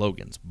 Malonis,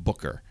 Logans,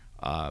 Booker,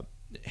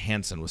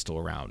 Hansen was still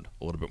around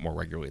a little bit more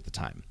regularly at the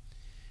time.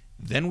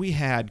 Then we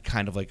had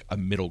kind of like a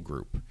middle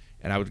group,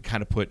 and I would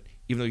kind of put,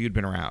 even though you'd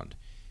been around,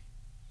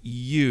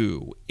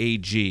 you,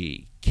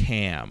 AG,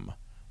 Cam,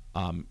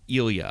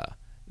 Ilya,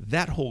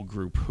 that whole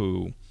group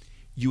who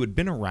you had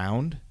been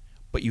around,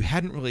 but you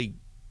hadn't really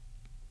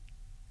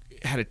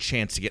had a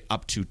chance to get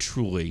up to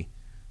truly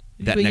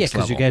that next because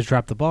level. you guys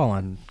dropped the ball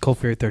on Cold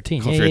Fury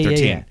 13. Cold Fury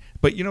 13. Yeah.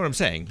 But you know what I'm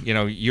saying. You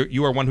know,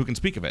 you are one who can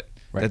speak of it.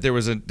 Right. That there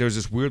was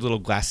this weird little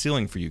glass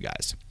ceiling for you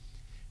guys.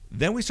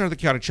 Then we started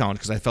the Chaotic Challenge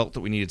because I felt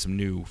that we needed some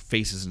new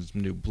faces and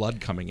some new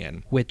blood coming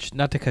in. Which,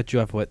 not to cut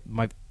you off, what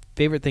my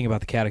favorite thing about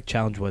the Chaotic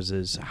Challenge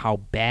is how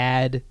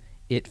bad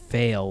it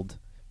failed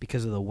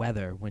because of the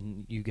weather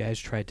when you guys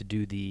tried to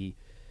do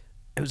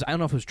I don't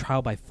know if it was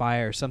Trial by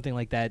Fire or something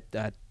like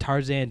that.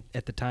 Tarzan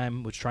at the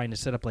time was trying to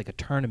set up like a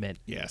tournament.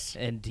 Yes.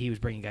 And he was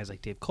bringing guys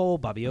like Dave Cole,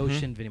 Bobby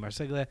Ocean, Vinny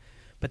Marseglia.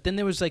 But then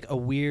there was like a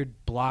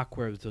weird block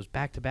where it was those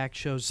back-to-back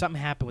shows.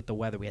 Something happened with the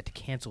weather. We had to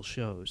cancel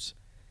shows.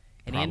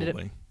 And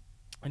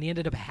he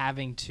ended up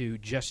having to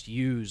just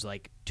use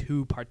like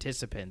 2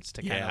 participants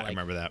to kind of I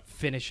remember that.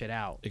 finish it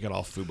out. It got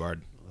all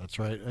foobarred. That's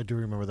right. I do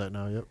remember that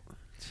now, yep.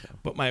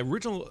 But my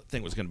original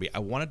thing was going to be I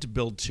wanted to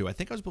build 2. I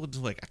think I was building to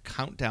like a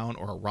countdown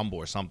or a rumble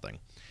or something.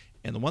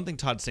 And the one thing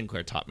Todd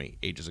Sinclair taught me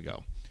ages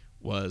ago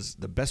was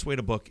the best way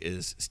to book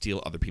is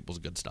steal other people's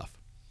good stuff.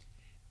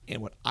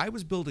 And what I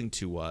was building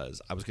to was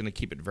I was going to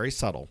keep it very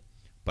subtle,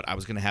 but I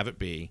was going to have it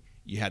be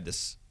you had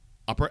this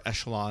upper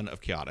echelon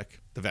of Chaotic,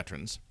 the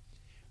veterans.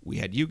 We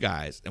had you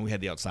guys, and we had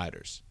the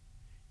outsiders.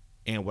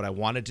 And what I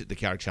wanted to, the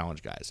Chaotic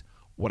Challenge guys,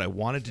 what I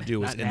wanted to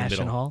do was in the Nash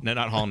middle. and Hall? No,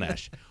 not Hall and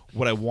Nash.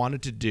 What I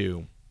wanted to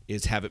do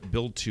is have it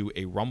build to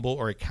a rumble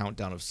or a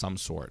countdown of some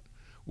sort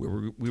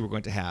where we were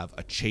going to have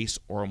a Chase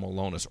or a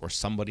Malonis or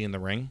somebody in the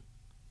ring,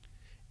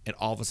 and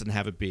all of a sudden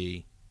have it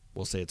be,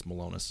 we'll say it's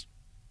Malonis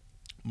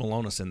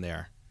in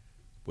there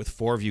with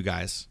 4 of you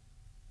guys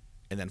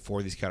and then 4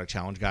 of these Chaotic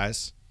Challenge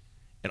guys,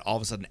 and all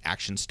of a sudden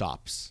action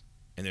stops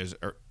and there's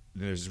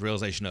this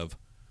realization of,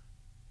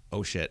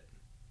 oh shit,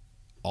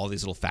 all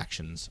these little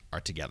factions are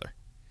together.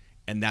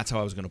 And that's how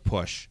I was going to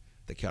push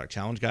the Chaotic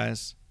Challenge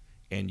guys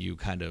and you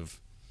kind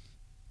of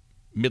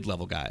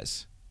mid-level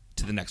guys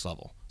to the next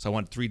level. So I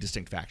wanted 3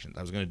 distinct factions.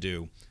 I was going to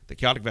do the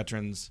Chaotic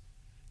Veterans,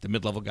 the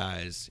mid-level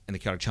guys, and the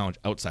Chaotic Challenge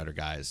Outsider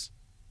guys,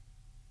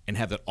 and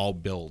have that all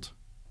build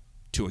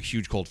to a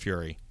huge Cold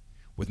Fury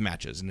with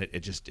matches, and it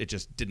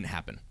just didn't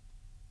happen.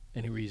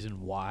 Any reason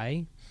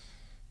why?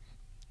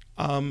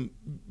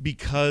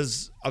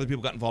 Because other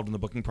people got involved in the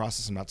booking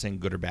process. I'm not saying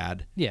good or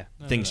bad. Yeah,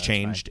 things that's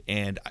changed,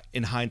 and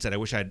in hindsight, I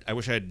wish I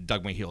had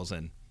dug my heels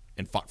in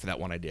and fought for that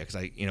one idea,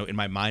 because in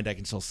my mind I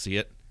can still see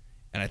it,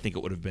 and I think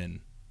it would have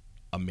been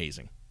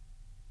amazing.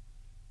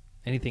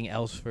 Anything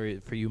else for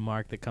you,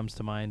 Mark, that comes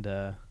to mind?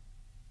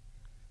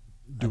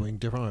 Doing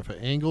different for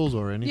angles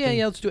or anything?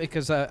 Yeah, let's do it,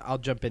 because I'll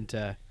jump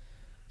into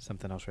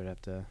something else right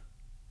after.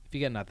 If you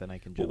get nothing, I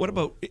can jump. But what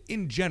about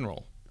in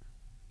general?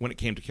 When it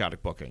came to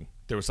chaotic booking,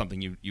 there was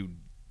something you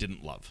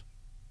didn't love.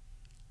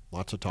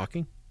 Lots of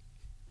talking?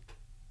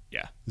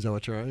 Yeah. Is that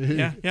what you're...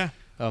 Yeah.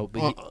 Oh,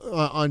 but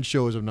on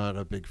shows, I'm not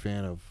a big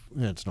fan of...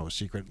 It's no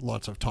secret.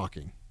 Lots of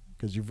talking.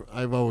 Because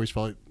I've always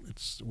felt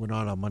we're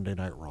not on Monday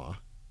Night Raw.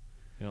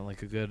 You know,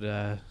 like a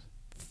good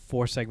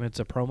 4 segments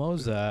of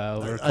promos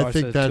over a I course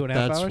think of that 2.5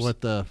 that's hours?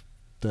 what the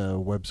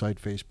website,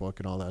 Facebook,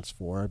 and all that's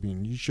for. I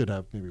mean, you should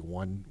have maybe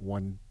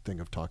one thing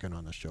of talking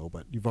on the show,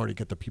 but you've already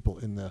got the people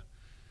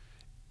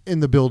in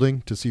the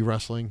building to see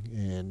wrestling,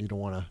 and you don't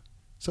want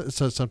to.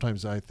 So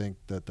sometimes I think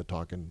that the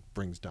talking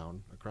brings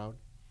down a crowd.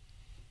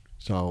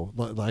 So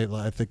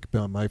I think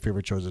my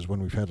favorite shows is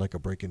when we've had like a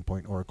Breaking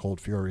Point or a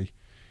Cold Fury,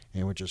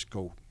 and we just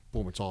go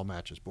boom. It's all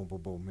matches, boom,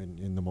 boom, boom,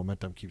 and the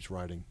momentum keeps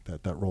riding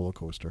that roller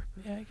coaster.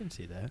 Yeah, I can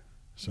see that.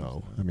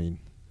 So I mean,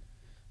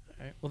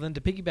 all right. Well, then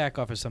to piggyback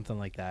off of something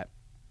like that,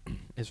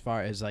 as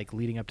far as like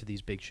leading up to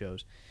these big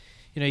shows,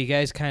 you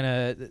guys kind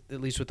of,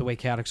 at least with the way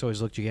Chaotic's always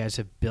looked, you guys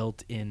have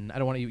built in, I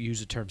don't want to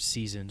use the term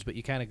seasons, but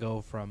you kind of go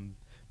from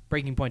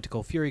Breaking Point to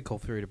Cold Fury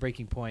to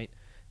Breaking Point,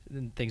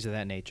 and things of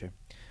that nature.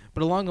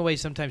 But along the way,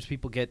 sometimes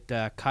people get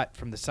cut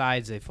from the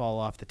sides, they fall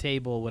off the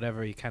table,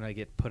 whatever, you kind of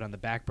get put on the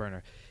back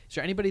burner. Is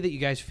there anybody that you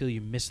guys feel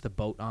you missed the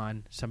boat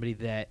on? Somebody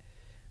that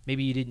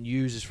maybe you didn't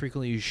use as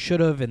frequently as you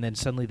should have, and then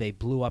suddenly they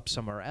blew up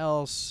somewhere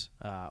else,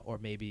 or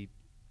maybe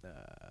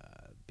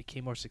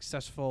became more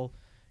successful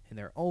in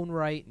their own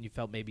right, and you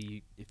felt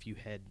maybe if you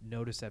had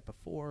noticed that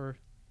before?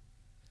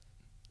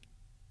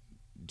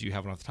 Do you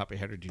have one off the top of your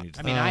head, or do you need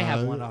to... I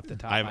have one off the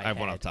top of my head. I have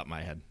one off the top of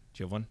my head.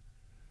 Do you have one?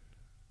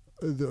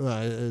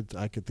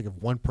 I could think of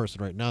one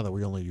person right now that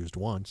we only used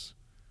once.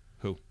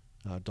 Who?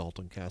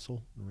 Dalton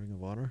Castle, the Ring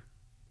of Honor.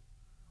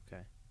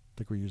 Okay. I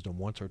think we used him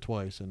once or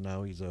twice, and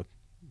now he's going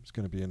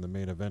to be in the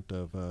main event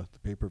of the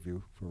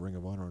pay-per-view for Ring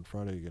of Honor on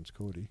Friday against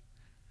Cody.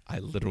 I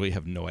literally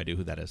have no idea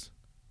who that is.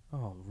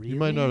 Oh, really? You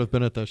might not have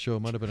been at that show. It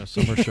might have been a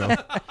summer show.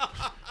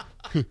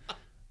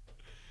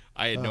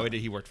 I had no idea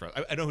he worked for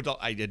us. I know who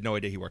I had no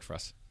idea he worked for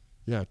us.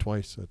 Yeah,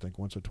 twice, I think.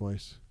 Once or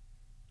twice.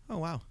 Oh,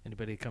 wow.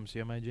 Anybody comes to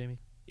your mind, Jamie?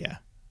 Yeah.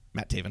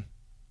 Matt Taven.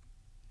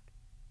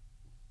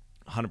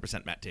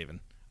 100% Matt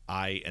Taven.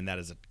 And that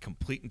is a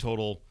complete and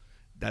total,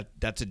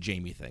 that's a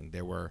Jamie thing.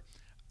 There were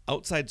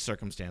outside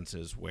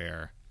circumstances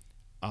where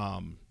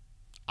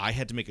I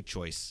had to make a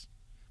choice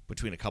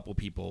between a couple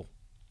people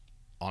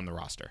on the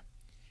roster.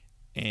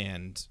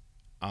 And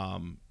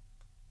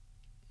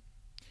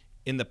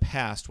in the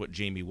past, what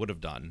Jamie would have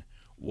done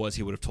was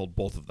he would have told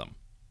both of them,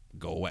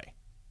 go away.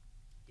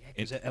 Yeah,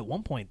 because at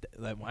one point,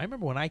 I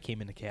remember when I came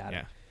into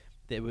Chaotic,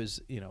 there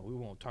was, we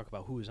won't talk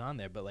about who was on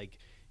there, but like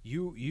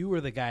you were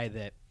the guy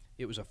that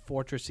it was a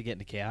fortress to get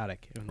into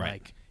Chaotic. And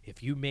like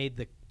if you made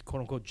the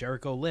quote unquote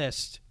Jericho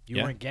list,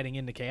 you weren't getting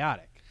into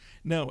Chaotic.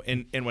 No,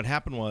 and what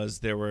happened was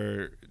there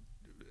was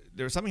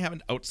something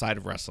happened outside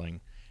of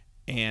wrestling,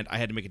 and I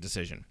had to make a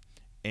decision.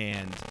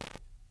 And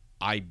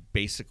I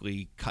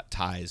basically cut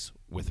ties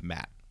with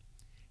Matt.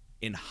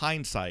 In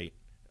hindsight,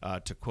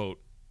 to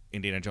quote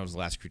Indiana Jones'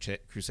 Last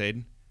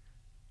Crusade,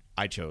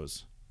 I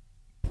chose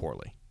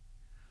poorly.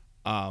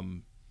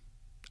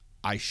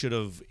 I should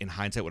have, in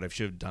hindsight, what I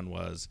should have done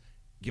was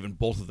given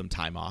both of them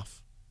time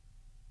off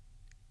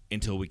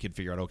until we could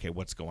figure out, okay,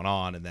 what's going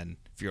on, and then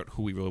figure out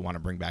who we really want to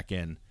bring back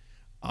in.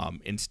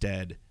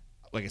 Instead,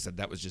 like I said,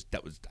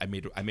 I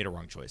made a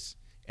wrong choice.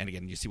 And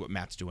again, you see what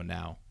Matt's doing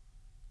now.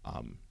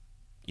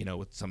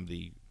 With some of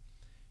the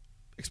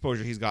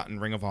exposure he's gotten,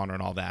 Ring of Honor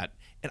and all that.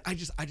 And I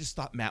just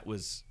thought Matt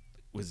was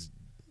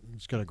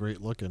he's got a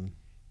great look and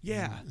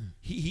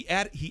he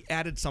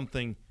added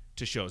something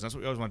to shows. That's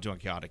what we always want to do on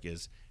Chaotic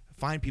is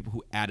find people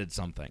who added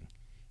something.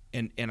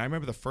 And I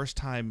remember the first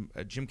time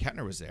Jim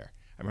Kettner was there.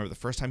 I remember the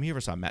first time he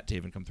ever saw Matt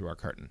Taven come through our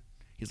curtain.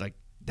 He's like,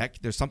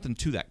 there's something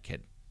to that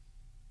kid.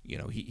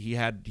 He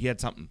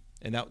had something.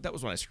 And that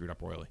was when I screwed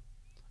up royally.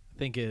 I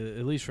think,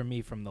 at least for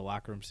me, from the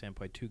locker room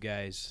standpoint, two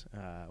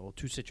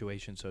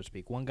situations, so to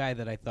speak. One guy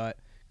that I thought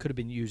could have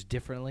been used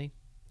differently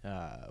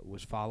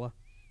was Fala.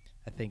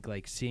 I think,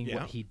 like, seeing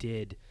what he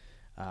did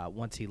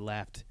once he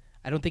left.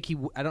 I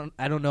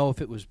don't know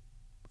if it was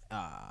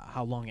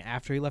how long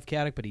after he left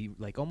Chaotic, but he,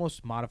 like,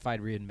 almost modified,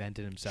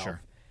 reinvented himself.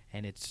 Sure.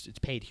 And it's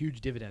paid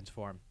huge dividends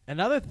for him.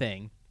 Another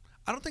thing.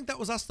 I don't think that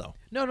was us though.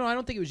 No, I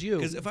don't think it was you.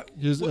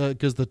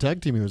 Because the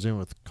tag team he was in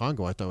with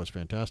Congo, I thought was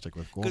fantastic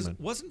with Because Gorman.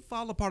 wasn't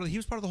Fowler part of he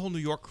was part of the whole New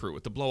York crew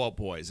with the Blowout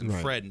Boys and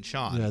Right. Fred and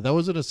Sean. Yeah, that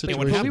wasn't a And situation.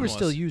 what But we happened were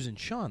still was- using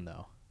Sean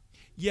though.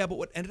 Yeah, but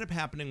what ended up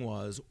happening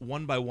was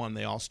one by one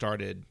they all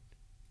started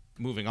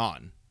moving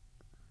on,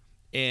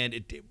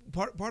 and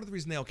part of the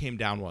reason they all came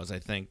down was I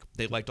think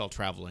they liked all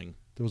traveling.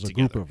 There was a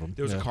together. group of them,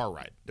 There was yeah. a car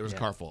ride. There was Yeah.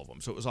 a car full of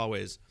them. So it was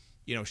always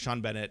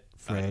Sean Bennett,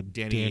 Fred,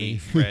 Danny, Danny.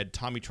 Fred,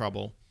 Tommy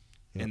Trouble,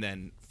 Yeah. and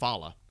then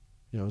Fowler.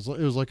 Yeah, it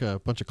was like a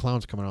bunch of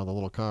clowns coming out of the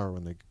little car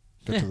when they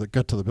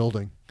got to the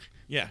building.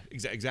 Yeah,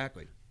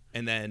 exactly.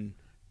 And then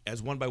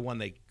as one by one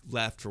they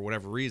left for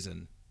whatever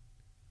reason,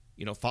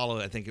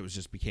 Fowler, I think it was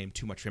just became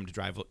too much for him to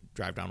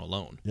drive down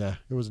alone. Yeah,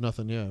 it was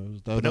nothing. Yeah, it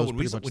was, But that was when,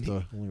 pretty much when, the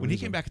he, only when he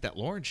reason. came back at that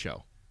Lawrence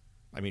show,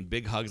 I mean,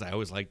 big hugs. I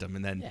always liked him.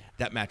 And then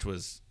that match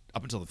was,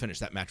 up until the finish,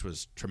 that match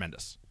was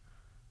tremendous.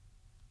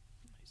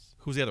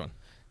 Who's the other one?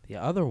 The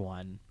other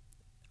one.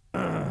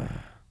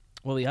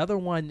 Well, the other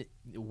one.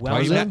 Well, Why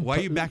are you, Tarzan? why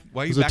are you back?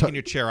 Why are you Was it backing Tar-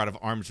 your chair out of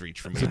arm's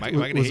reach from me? Was Am I it,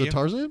 going to was hit it you?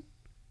 Tarzan?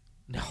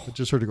 No. I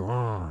just heard it go.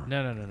 "Arr."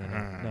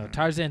 No.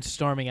 Tarzan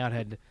storming out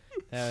had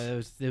there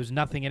was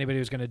nothing anybody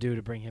was going to do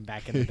to bring him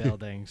back in the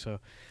building. So,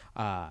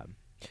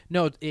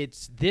 no,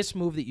 it's this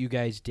move that you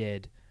guys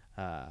did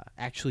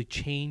actually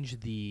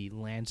changed the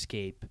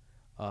landscape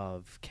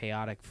of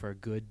Chaotic for a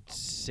good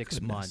 6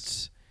 Goodness.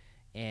 months,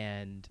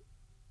 and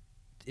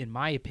in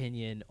my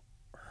opinion,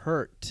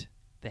 hurt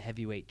the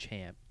heavyweight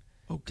champ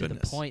Oh, to the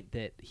goodness. point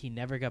that he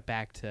never got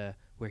back to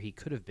where he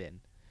could have been,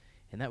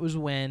 and that was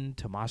when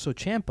Tommaso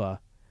Ciampa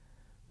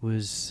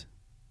was.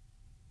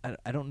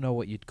 I don't know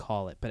what you'd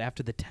call it, but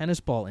after the tennis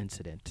ball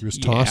incident, He was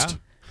tossed.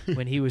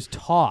 when he was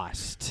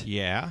tossed,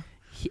 Yeah.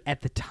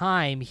 at the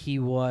time he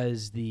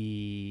was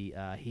he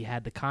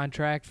had the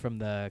contract from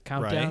the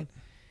Countdown. Right.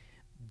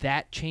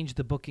 That changed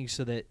the booking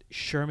so that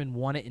Sherman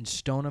won it in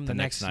Stoneham the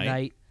next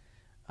night,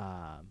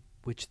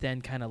 which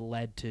then kind of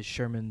led to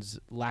Sherman's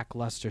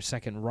lackluster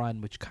second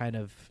run, which kind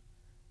of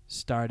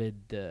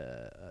started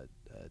a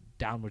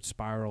downward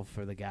spiral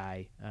for the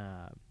guy.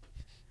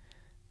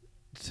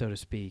 So to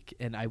speak,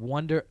 and I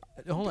wonder.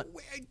 Hold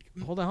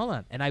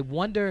on. And I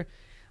wonder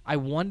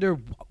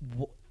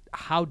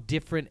how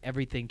different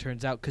everything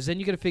turns out. Because then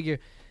you got to figure.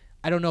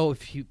 I don't know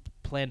if he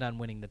planned on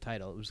winning the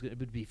title. It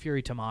would be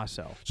Fury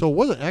Tommaso. So it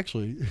wasn't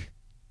actually,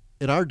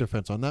 in our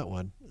defense on that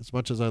one, as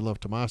much as I love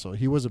Tommaso,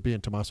 he wasn't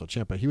being Tommaso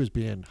Ciampa. He was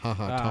being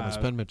Thomas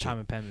Penmanship.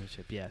 Thomas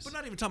Penmanship, yes. But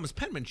not even Thomas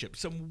Penmanship.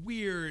 Some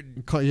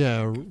weird.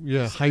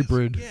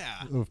 Hybrid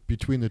of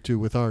between the two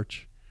with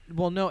Arch.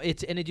 Well, no,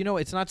 it's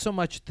not so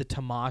much the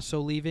Tommaso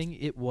leaving.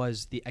 It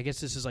was I guess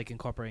this is like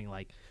incorporating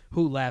like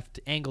who left,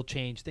 angle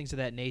change, things of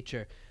that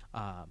nature.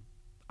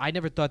 I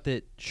never thought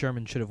that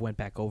Sherman should have went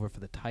back over for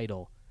the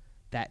title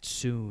that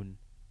soon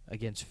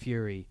against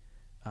Fury,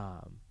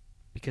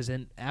 because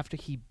then after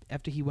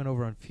he went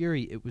over on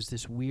Fury, it was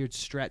this weird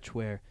stretch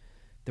where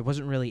there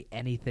wasn't really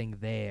anything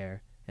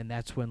there, and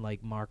that's when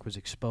like Mark was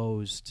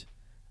exposed.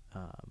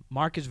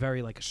 Mark is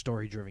very like a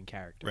story-driven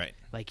character. Right.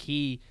 Like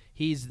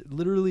he's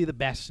literally the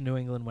best in New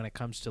England when it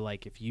comes to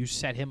like if you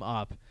set him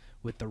up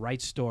with the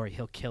right story,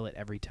 he'll kill it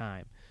every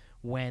time.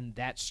 When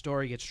that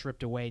story gets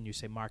stripped away and you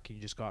say, Mark, can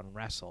you just go out and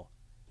wrestle?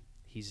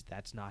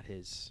 That's not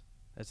his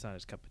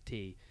cup of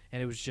tea.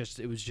 And it was just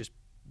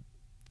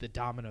the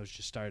dominoes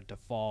just started to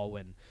fall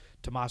when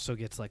Tommaso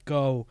gets let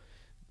go.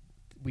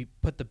 We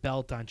put the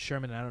belt on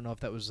Sherman, and I don't know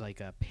if that was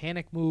like a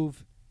panic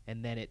move,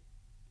 and then it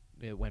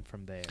went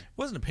from there. It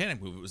wasn't a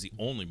panic move. It was the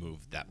only move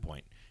at that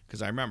point.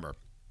 Because I remember,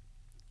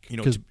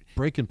 Because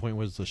Breaking Point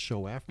was the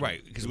show after.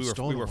 right? Because we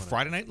were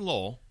Friday night in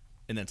Lowell,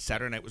 and then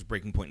Saturday night was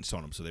Breaking Point in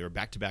Stoneham. So they were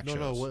back-to-back shows.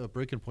 No,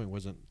 Breaking Point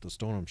wasn't the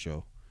Stoneham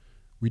show.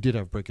 We did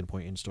have Breaking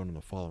Point in Stoneham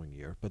the following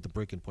year, but the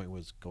Breaking Point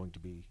was going to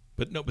be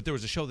But there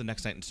was a show the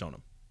next night in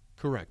Stoneham.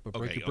 correct. But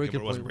Okay, Breaking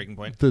but it wasn't Point,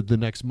 Breaking Point? the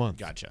next month.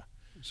 Gotcha.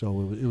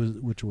 So it was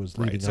which was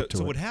leading Right. up to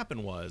So it. what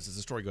happened was, as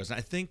the story goes, and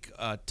I think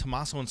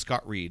Tommaso and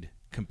Scott Reed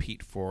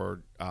compete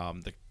for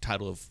the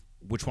title of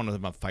which one of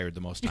them have fired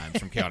the most times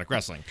from Chaotic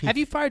Wrestling. Have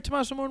you fired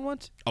Tommaso more than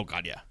once? Oh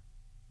God, yeah,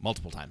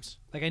 multiple times.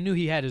 Like I knew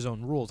he had his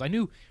own rules. I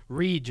knew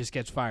Reed just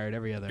gets fired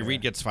every other.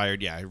 Reed gets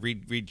fired. Yeah,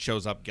 Reed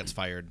shows up, gets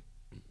fired.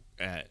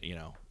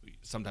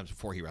 Sometimes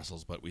before he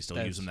wrestles, but we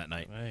still use him that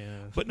night.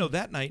 But no,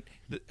 that night,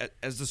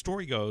 as the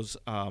story goes,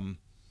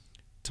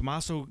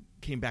 Tommaso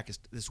came back as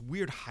this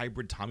weird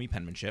hybrid Tommy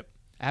Penmanship.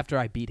 After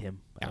I beat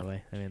him, by the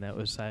way. I mean, that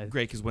was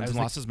great because wins and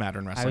losses matter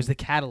in wrestling. I was the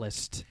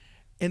catalyst.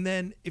 And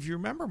then, if you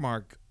remember,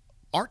 Mark,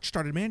 Arch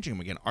started managing him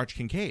again. Arch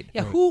Kincaid.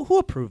 Yeah, who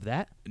approved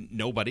that?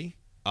 Nobody.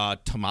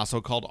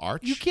 Tommaso called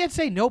Arch. You can't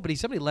say nobody.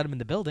 Somebody let him in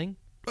the building.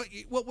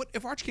 Well,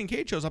 if Arch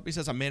Kincaid shows up, he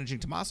says, "I'm managing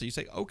Tommaso." You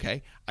say,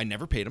 "Okay." I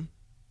never paid him.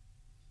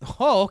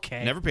 Oh,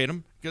 okay. Never paid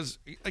him because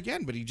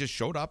again, but he just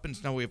showed up,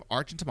 and now we have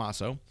Arch and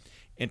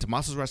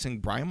Tommaso's wrestling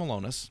Brian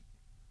Malonis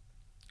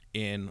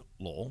in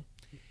Lowell,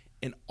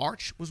 and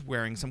Arch was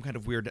wearing some kind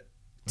of weird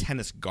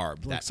tennis garb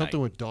Like that something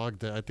night. with dog.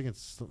 That I think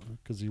it's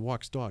because he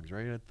walks dogs,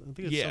 right? I think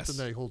it's Yes.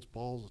 something that he holds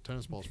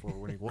tennis balls for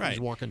when Right. he's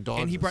walking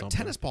dogs. And he or brought something.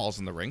 tennis balls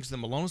in the ring. So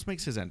then Malonis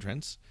makes his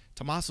entrance.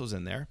 Tommaso's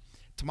in there.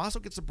 Tommaso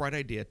gets a bright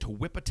idea to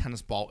whip a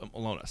tennis ball at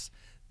Malonis,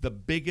 the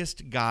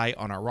biggest guy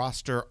on our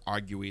roster,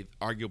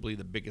 arguably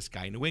the biggest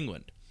guy in New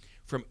England.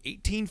 From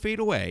 18 feet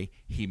away,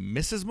 he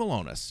misses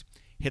Malonis,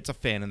 hits a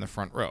fan in the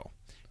front row.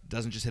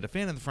 Doesn't just hit a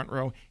fan in the front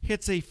row,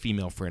 hits a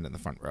female fan in the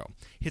front row.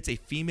 Hits a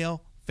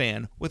female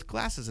fan with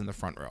glasses in the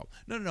front row.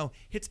 No.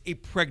 Hits a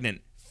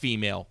pregnant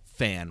female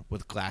fan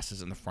with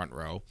glasses in the front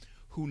row,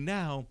 who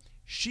now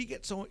she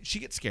gets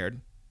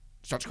scared,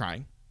 starts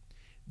crying,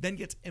 then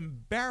gets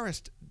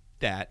embarrassed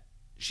that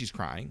she's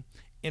crying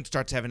and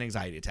starts having an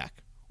anxiety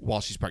attack while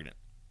she's pregnant.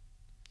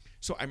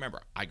 So I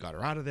remember I got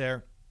her out of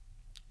there.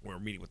 We're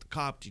meeting with the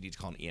cop. Do you need to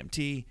call an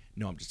EMT?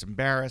 No, I'm just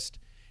embarrassed.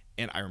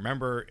 And I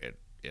remember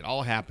it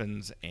all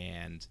happens,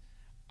 and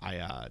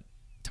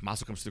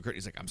Tommaso comes through the curtain.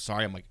 He's like, I'm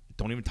sorry. I'm like,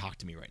 don't even talk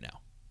to me right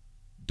now.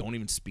 Don't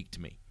even speak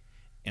to me.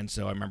 And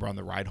so I remember on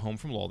the ride home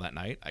from Lowell that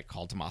night, I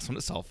called Tommaso on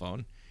his cell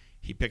phone.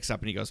 He picks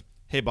up and he goes,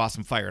 hey, boss,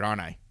 I'm fired,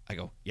 aren't I? I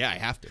go, yeah, I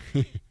have to.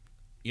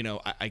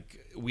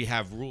 We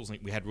have rules.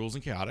 We had rules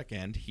in Chaotic,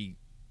 and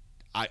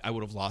I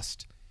would have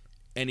lost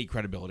any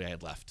credibility I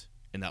had left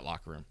in that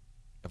locker room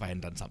if I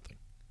hadn't done something.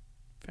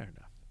 Fair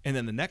enough. And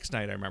then the next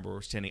night, I remember we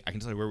were standing. I can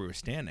tell you where we were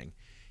standing.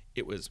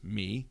 It was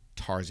me.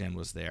 Tarzan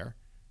was there.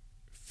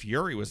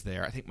 Fury was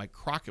there. I think Mike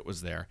Crockett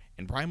was there.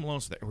 And Brian Malone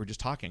was there. We were just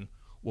talking,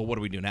 well, what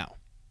do we do now?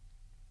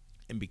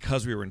 And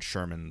because we were in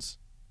Sherman's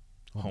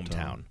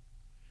hometown,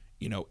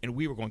 and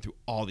we were going through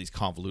all these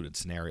convoluted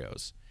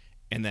scenarios.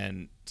 And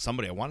then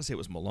somebody, I want to say it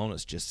was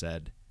Malonis, just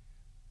said,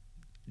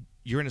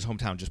 you're in his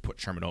hometown, just put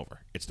Sherman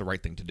over. It's the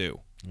right thing to do.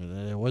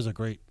 It was a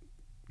great.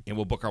 And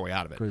we'll book our way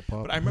out of it. Great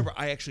pop. But I remember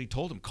I actually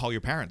told him, call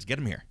your parents, get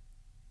them here.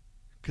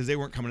 Because they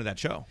weren't coming to that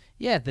show.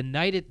 Yeah, the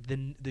night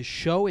the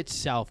show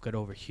itself got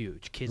over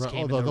huge. Kids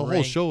came in the ring.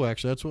 whole show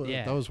actually.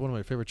 Yeah. That was one of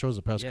my favorite shows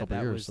the past couple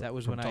of years. That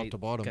was from when top I to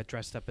bottom. got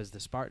dressed up as the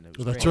Spartan. It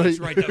was That's great.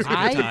 right. That was a good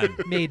I time.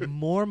 made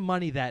more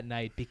money that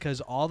night because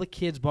all the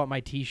kids bought my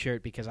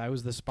T-shirt because I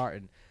was the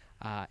Spartan.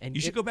 And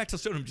You should go back to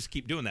Stone and just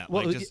keep doing that.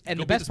 Well, just and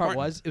go the be best part Spartan.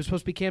 was it was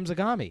supposed to be Cam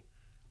Zagami.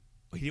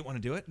 Oh, you didn't want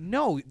to do it?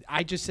 No,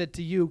 I just said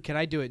to you, "Can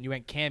I do it?" And you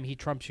went, "Cam, he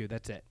trumps you."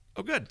 That's it.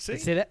 Oh, good. See?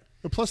 Say that.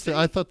 Plus,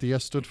 I thought the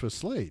S stood for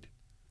Slade.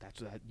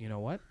 That's you know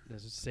what?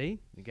 See,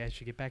 you guys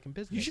should get back in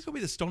business. You should go be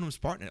the Stoneham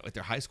Spartan at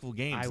their high school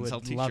games I and would sell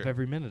T-shirts. love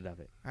every minute of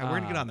it. All right, we're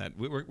gonna get on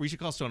that. We should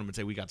call Stoneham and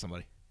say we got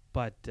somebody.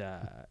 But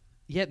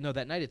no,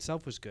 that night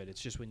itself was good. It's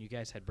just when you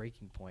guys had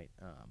Breaking Point,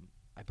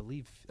 I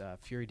believe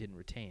Fury didn't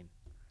retain.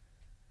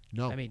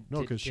 No, I mean,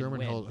 because didn't Sherman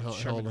win. held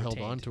Sherman on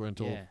retained. to it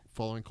until Yeah.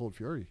 following Cold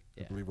Fury.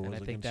 Yeah. I believe it and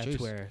was I think against that's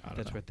Chase. where I don't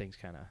that's know. where things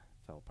kind of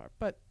fell apart.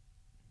 But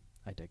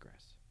I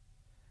digress.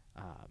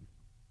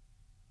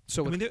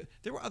 So I mean,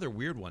 there were other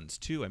weird ones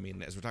too. I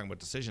mean, as we're talking about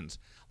decisions,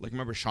 like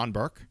remember Sean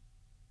Burke?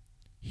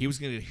 He was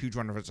going to get a huge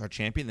run as our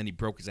champion, then he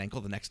broke his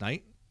ankle the next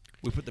night.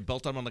 We put the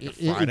belt on him like a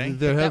Friday.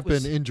 There That have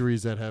was- been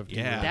injuries that have.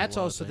 Yeah. that's a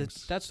lot of also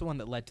things. that's the one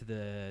that led to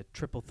the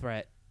triple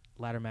threat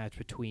ladder match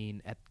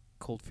at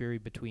Cold Fury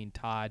between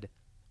Todd.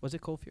 Was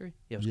it Cold Fury?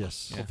 Yeah, it was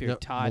Yes. Cold Fury. Yep.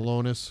 Todd,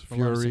 Malonis,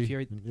 and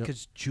Fury. Yep.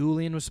 because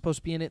Julian was supposed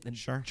to be in it. Then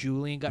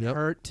Julian got Yep.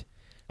 hurt.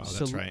 Oh, so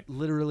that's right.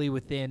 literally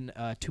within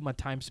a 2-month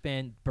time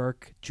span,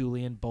 Burke,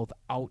 Julian, both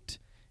out.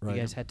 Right.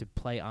 You guys had to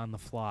play on the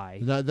fly.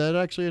 That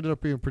actually ended up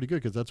being pretty good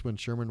because that's when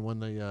Sherman won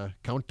the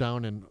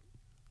countdown and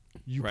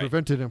you Right.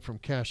 prevented him from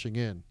cashing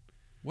in.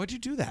 Why'd you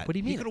do that? What do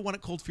you He mean? could have won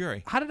at Cold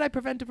Fury. How did I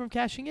prevent him from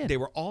cashing in? They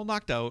were all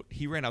knocked out.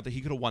 He ran out. That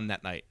he could have won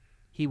that night.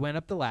 He went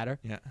up the ladder.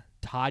 Yeah.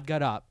 Todd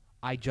got up.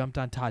 I jumped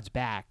on Todd's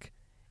back.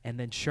 And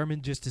then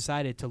Sherman just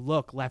decided to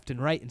look left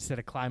and right instead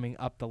of climbing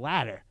up the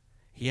ladder.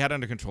 He had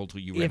under control till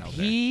you ran If out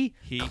he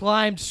there.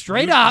 climbed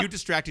straight you, up, you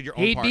distracted your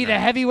own he'd partner. be the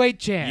heavyweight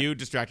champ. You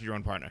distracted your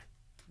own partner.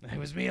 It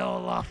was me all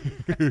along.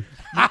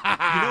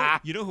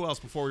 You know who else?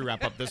 Before we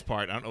wrap up this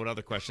part, I don't know what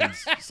other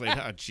questions. Slade,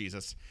 oh,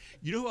 Jesus.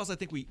 You know who else I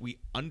think we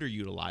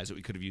underutilized that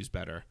we could have used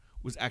better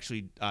was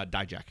actually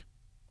Dijak.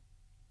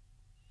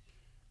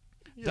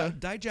 Yeah.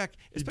 Dijak,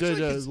 He especially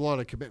did like his, a lot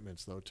of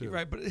commitments though too.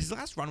 right, but his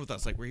last run with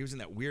us, like where he was in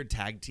that weird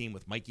tag team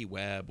with Mikey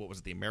Webb. What was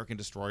it? The American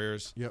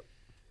Destroyers. Yep.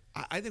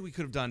 I think we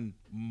could have done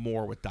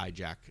more with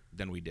Dijak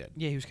than we did.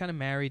 Yeah, he was kind of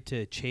married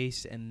to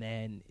Chase, and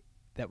then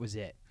that was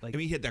it. Like I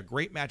mean, he had that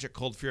great match at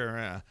Cold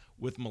Fury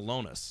with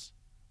Malonis.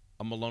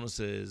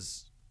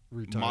 Malonis's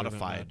Retirement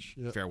modified match.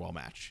 Yep. farewell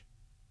match.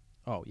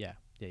 oh yeah.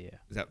 Is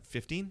that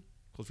 15?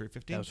 Cold Fury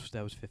 15?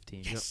 That was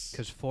 15. Yes.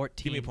 Because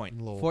 14. Give me a point.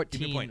 14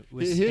 Give me a point.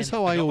 was. Here's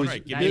how I got one always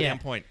right. Give Not me a yet. damn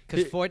point.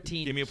 Because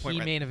 14, Give me a point he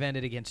right. main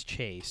evented against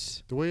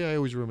Chase. The way I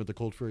always remember the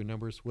Cold Fury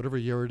numbers, whatever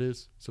year it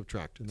is,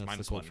 subtract, and that's the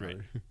minus Cold one, Fury.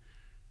 right?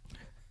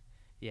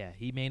 Yeah,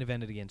 he main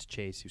evented against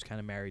Chase. He was kind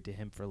of married to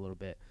him for a little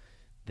bit.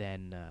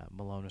 Then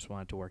Malonis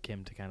wanted to work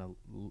him to kind of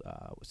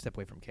step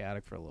away from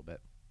Chaotic for a little bit.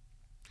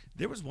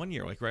 There was one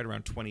year, like right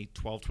around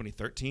 2012,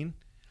 2013,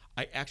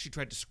 I actually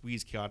tried to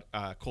squeeze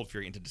Cold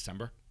Fury into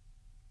December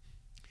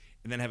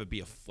and then have it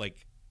be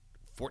like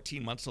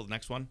 14 months till the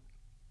next one.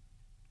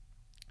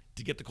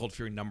 to get the Cold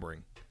Fury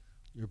numbering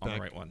You're on back.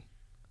 the right one.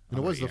 And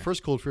it was the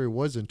first Cold Fury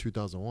was in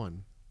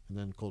 2001, and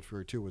then Cold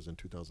Fury 2 was in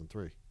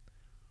 2003.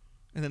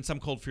 And then some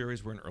Cold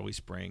Furies were in early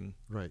spring,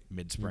 Right.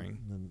 mid-spring.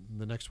 And then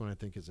the next one I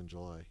think is in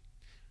July.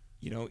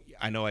 You know,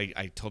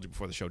 I told you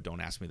before the show,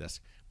 don't ask me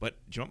this, but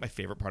do you know what my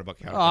favorite part about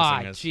chaotic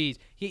Ah, wrestling is?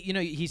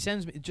 jeez. He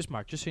sends me,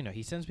 Mark, just so you know,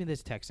 he sends me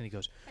this text and he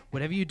goes,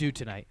 whatever you do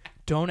tonight,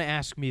 don't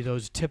ask me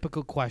those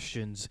typical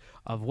questions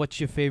of what's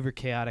your favorite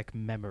chaotic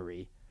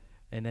memory.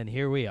 And then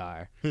here we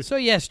are. So,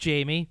 yes,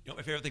 Jamie. You know what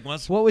my favorite thing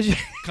was? What was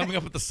coming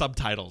up with the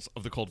subtitles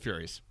of the Cold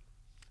Furies.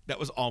 That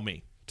was all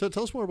me.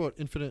 Tell us more about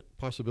Infinite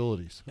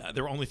Possibilities.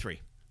 There were only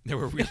 3. There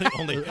were really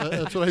only.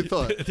 That's what I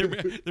thought. there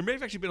may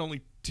have actually been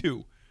only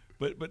 2,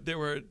 but there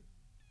were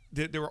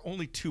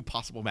only 2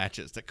 possible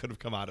matches that could have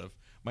come out of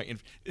my.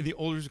 The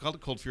older we called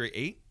it Cold Fury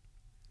 8,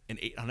 and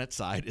 8 on its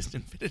side is an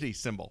infinity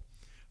symbol.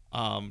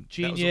 Genius.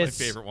 That was one of my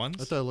favorite ones.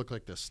 I thought it looked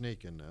like the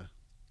snake in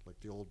like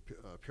the old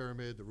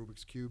pyramid, the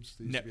Rubik's cubes.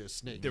 There used to be a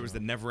snake. There was the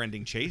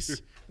never-ending chase,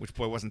 which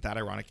boy wasn't that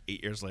ironic.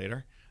 8 years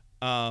later.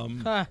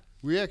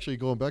 We actually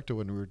going back to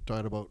when we were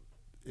talking about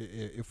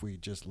if we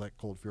just let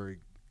Cold Fury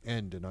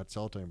end and not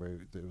sell to anybody,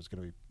 it was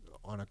going to be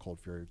on a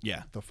Cold Fury.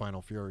 Yeah. The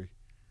Final Fury.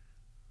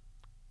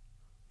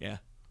 Yeah.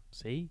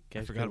 See?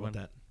 I forgot about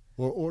that.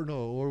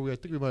 Or I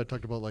think we might have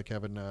talked about like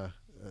having the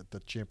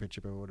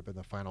championship. It would have been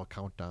the final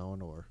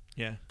countdown or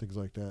things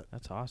like that.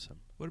 That's awesome.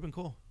 Would have been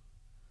cool.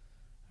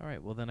 All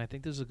right. Well, then I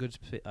think this is a good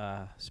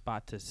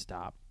spot to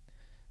stop.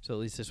 So at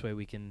least this way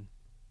we can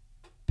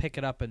pick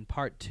it up in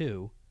part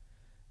 2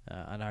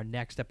 on our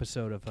next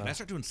episode of. Can I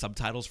start doing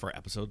subtitles for our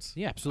episodes?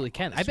 Yeah, absolutely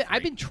can.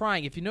 I've been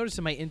trying. If you notice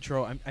in my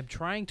intro, I'm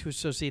trying to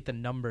associate the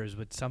numbers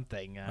with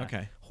something.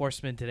 Okay.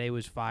 Horseman today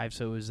was 5,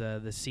 so it was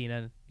the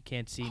Cena. You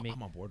can't see me.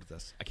 I'm on board with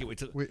this. I can't wait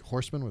to. Wait,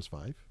 Horseman was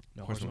 5?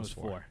 No, Horseman was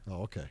 4.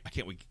 Oh, okay. I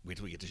can't wait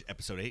till we get to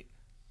episode 8.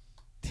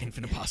 The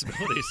Infinite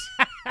Possibilities.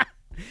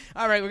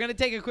 All right, we're going to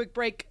take a quick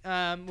break.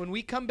 When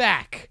we come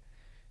back,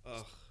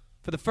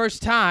 for the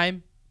first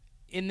time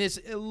in this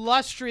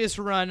illustrious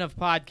run of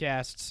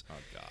podcasts,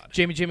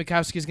 Jamie J.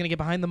 Mikowski is going to get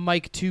behind the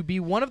mic to be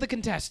one of the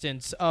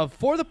contestants of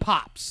For the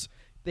Pops,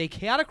 the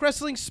Chaotic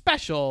Wrestling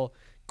Special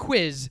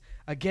quiz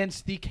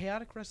against the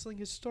Chaotic Wrestling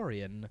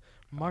historian,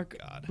 Mark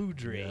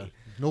Boudry. Yeah.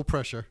 No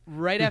pressure.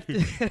 Right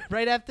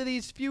after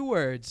these few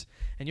words.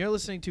 And you're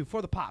listening to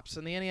For the Pops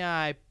on the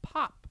NEI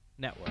Pop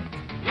Network.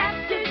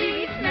 After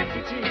these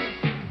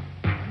messages,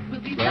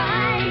 we'll be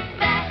right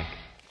back.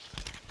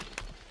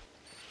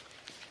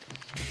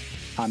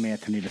 I'm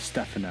Anthony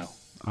DeStefano.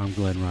 I'm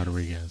Glenn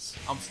Rodriguez.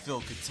 I'm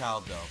Phil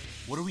Cataldo.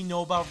 What do we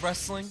know about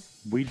wrestling?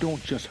 We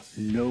don't just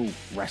know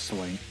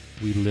wrestling.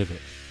 We live it.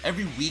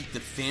 Every week,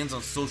 the fans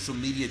on social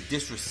media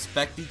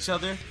disrespect each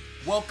other.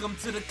 Welcome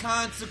to the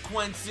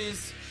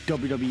consequences.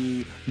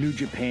 WWE, New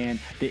Japan,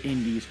 the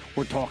Indies,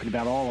 we're talking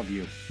about all of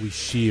you. We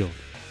shield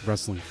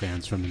wrestling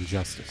fans from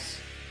injustice.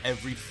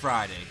 Every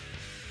Friday.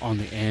 On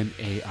the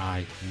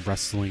NAI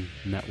Wrestling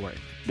Network.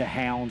 The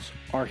Hounds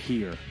are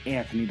here.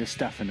 Anthony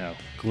DeStefano.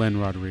 Glenn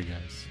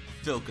Rodriguez.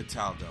 Phil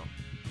Cataldo.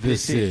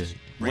 This is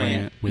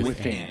Rant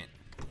with Ant.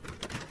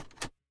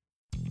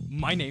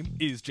 My name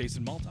is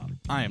Jason Maltop.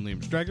 I am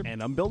Liam Strager.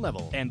 And I'm Bill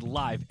Neville. And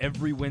live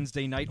every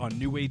Wednesday night on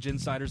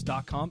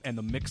NewAgeInsiders.com and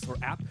the Mixler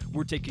app,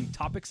 we're taking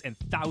topics and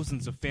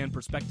thousands of fan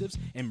perspectives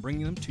and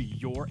bringing them to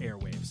your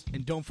airwaves.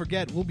 And don't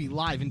forget, we'll be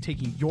live and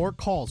taking your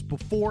calls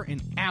before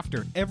and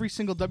after every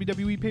single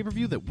WWE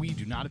pay-per-view that we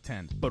do not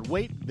attend. But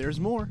wait, there's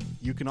more.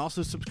 You can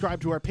also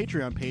subscribe to our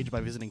Patreon page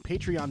by visiting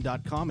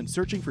patreon.com and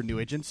searching for New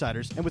Age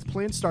Insiders. And with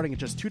plans starting at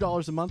just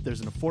 $2 a month, there's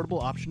an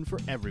affordable option for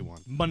everyone.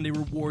 Monday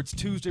rewards,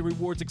 Tuesday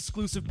rewards,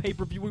 exclusive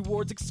pay-per-view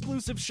rewards,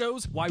 exclusive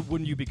shows. Why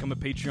wouldn't you become a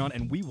Patreon?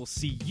 And we will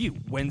see you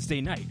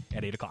Wednesday night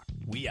at 8 o'clock.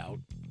 We out.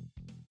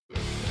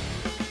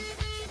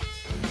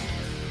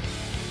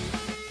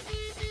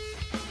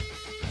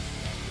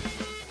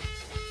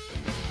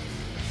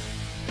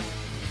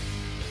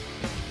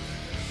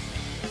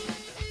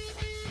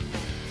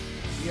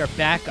 We are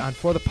back on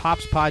For the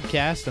Pops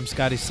podcast. I'm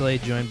Scotty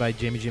Slade, joined by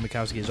Jamie J.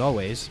 Mikowski as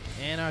always.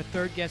 And our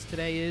third guest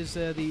today is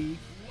the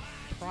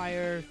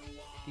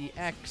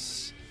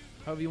ex,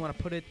 however you want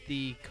to put it,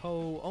 the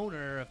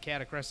co-owner of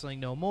Chaotic Wrestling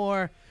No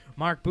More,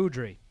 Mark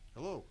Boudry.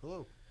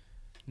 Hello.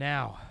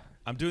 Now,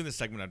 I'm doing this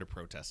segment under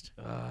protest.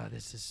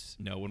 This is...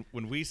 No,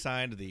 when we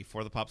signed the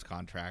For the Pops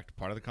contract,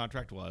 part of the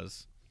contract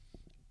was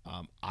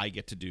I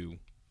get to do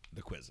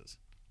the quizzes.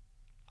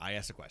 I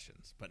ask the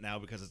questions. But now,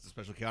 because it's a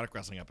special Chaotic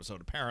Wrestling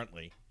episode,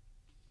 apparently,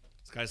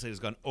 Sky Slade has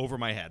gone over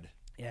my head.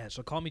 Yeah,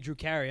 so call me Drew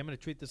Carey. I'm going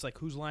to treat this like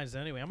whose lines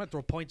anyway. I'm going to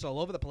throw points all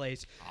over the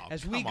place.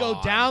 As we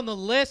go down the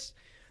list,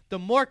 the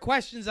more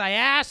questions I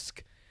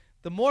ask,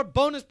 the more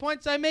bonus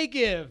points I may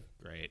give.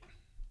 Great.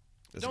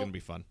 This is going to be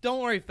fun.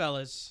 Don't worry,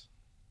 fellas.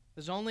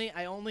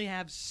 I only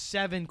have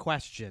 7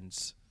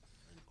 questions.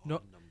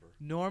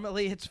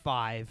 Normally it's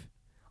 5.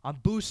 I'm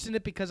boosting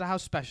it because of how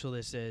special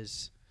this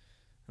is.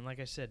 And like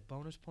I said,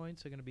 bonus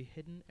points are going to be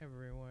hidden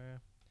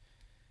everywhere.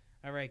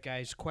 All right,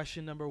 guys.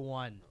 Question number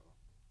 1.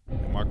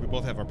 Mark, we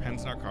both have our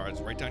pens and our cards.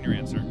 Write down your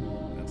answer,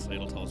 and then Slade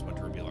will tell us when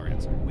to reveal our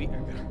answer. We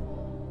are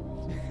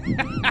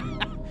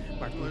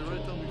Mark Do I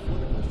write down before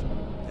the question?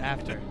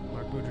 After.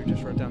 Mark Boudreaux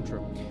just wrote down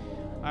true.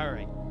 All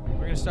right. We're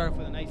going to start off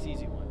with a nice,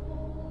 easy one.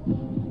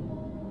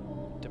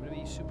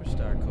 WWE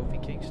superstar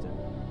Kofi Kingston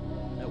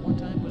at one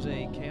time was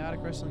a Chaotic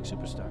Wrestling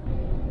superstar.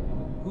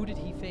 Who did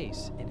he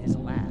face in his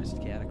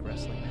last Chaotic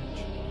Wrestling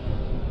match?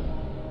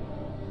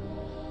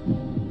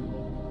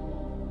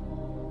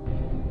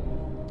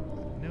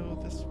 I know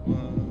this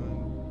one.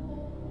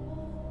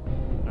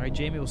 All right,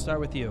 Jamie, we'll start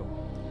with you.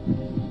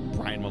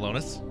 Brian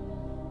Malonis.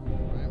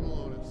 Brian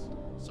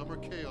Malonis. Summer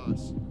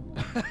Chaos.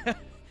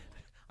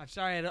 I'm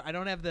sorry, I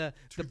don't have the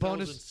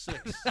bonus.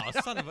 2006.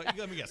 Oh, son of a...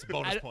 Let me guess.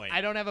 Bonus point.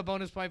 I don't have a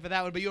bonus point for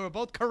that one, but you were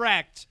both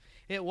correct.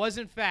 It was,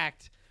 in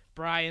fact,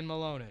 Brian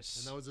Malonis.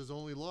 And that was his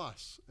only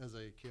loss as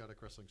a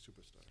Chaotic Wrestling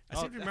superstar. I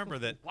seem to remember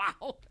that.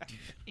 Wow.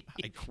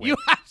 I quit. You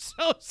are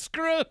so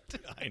screwed.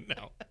 I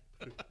know.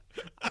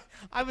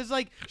 I was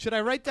like, should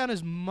I write down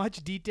as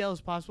much detail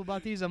as possible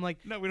about these? I'm like,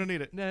 No, we don't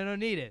need it. no, I don't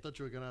need I it. thought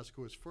you were going to ask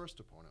who his first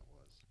opponent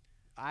was.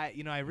 I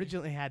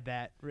originally had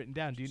that written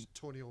down. Do you, It's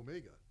Tony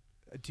Omega.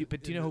 do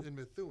you know who? in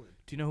Methuen.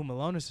 Do you know who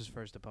Malonis'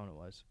 first opponent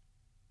was?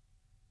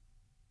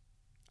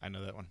 I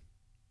know that one.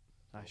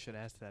 I should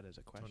ask that as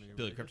a question.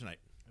 Billy Kryptonite.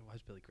 It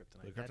was Billy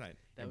Kryptonite. Billy Kryptonite.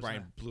 That And was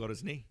Brian not, blew out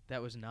his knee.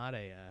 that was not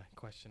a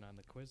question on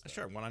the quiz. Though.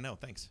 Sure, one I know.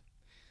 Thanks.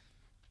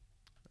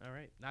 All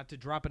right, not to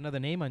drop another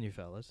name on you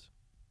fellas,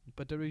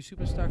 but WWE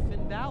superstar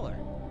Finn Balor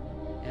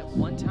at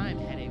one time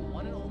had a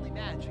one and only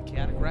match in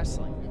Chaotic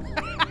Wrestling.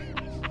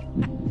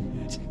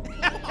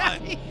 Come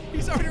on.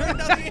 He's already written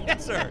down the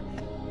answer.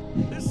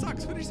 This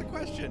sucks. Finish the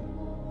question.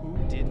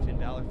 Who did Finn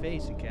Balor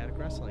face in Chaotic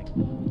Wrestling?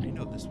 I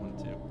know this one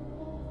too.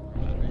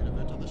 Main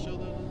event of the show,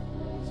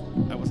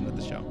 then? I wasn't at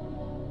the show.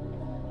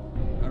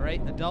 All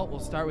right, adult, we'll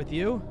start with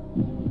you.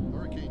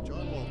 Hurricane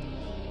John Walters.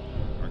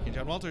 Hurricane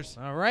John Walters.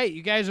 All right,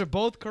 you guys are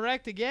both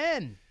correct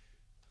again.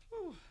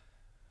 Whew.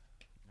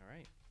 All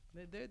right.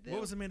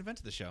 What was the main event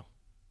of the show?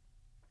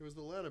 It was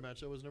the ladder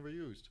match that was never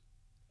used.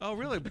 Oh,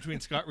 really?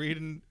 Between Scott Reed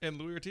and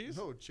Louis Ortiz?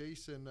 No,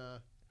 Chase and...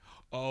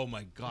 Oh,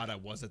 my God. I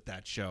was at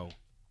that show.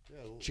 yeah,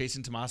 Chase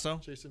and Tommaso?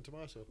 Chase and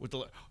Tommaso. Do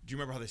you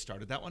remember how they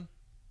started that one?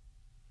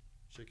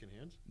 Shaking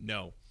hands?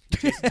 No.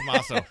 Chase and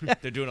Tommaso.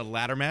 They're doing a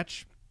ladder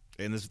match,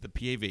 and this is the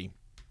PAV.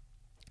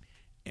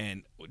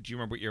 And do you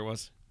remember what year it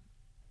was?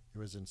 It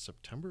was in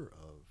September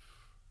of...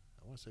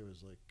 I want to say it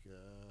was like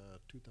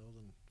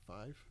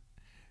 2005.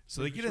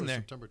 So they get in there.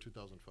 September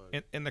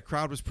 2005. And the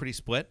crowd was pretty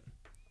split.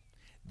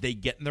 They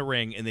get in the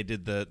ring, and they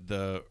did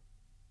the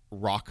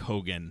Rock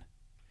Hogan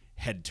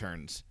head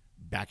turns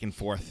back and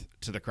forth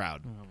to the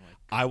crowd. Oh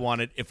I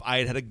wanted, if I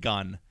had had a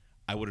gun,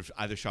 I would have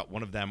either shot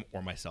one of them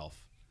or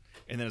myself.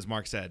 And then, as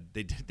Mark said,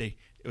 it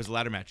was a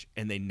ladder match,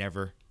 and they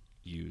never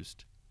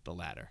used the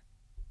ladder.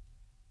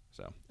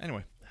 So,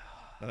 anyway,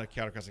 another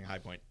Chaotic Wrestling high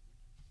point.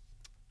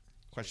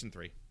 Question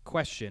 3.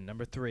 Question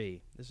number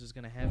 3. This is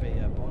going to have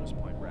a bonus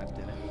point wrapped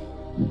in it.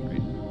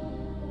 Great.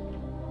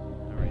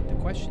 All right, the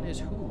question is,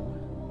 who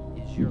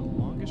is your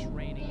longest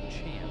reigning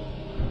champ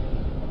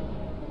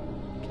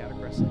in Chaotic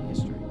Wrestling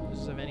history? This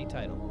is of any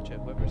title.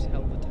 Whoever's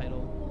held the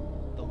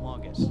title the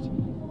longest.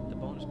 The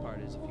bonus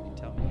part is if you can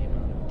tell me the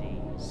amount of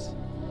days.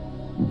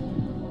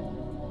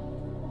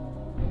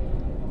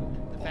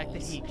 The fact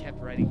that he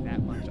kept writing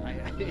that much,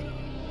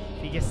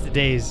 if he gets the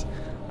days,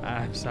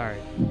 I'm sorry.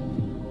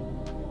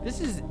 This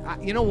is,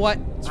 you know what?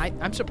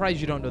 I'm surprised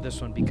you don't know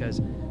this one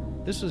because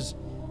this was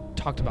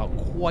talked about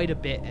quite a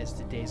bit as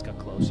the days got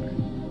closer.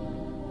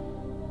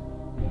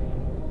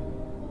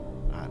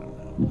 I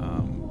don't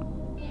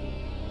know.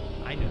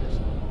 I knew this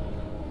one.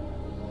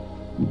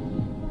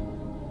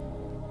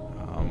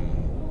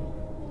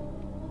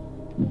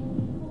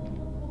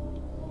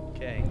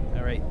 Okay.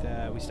 All right.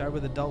 We started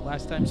with adult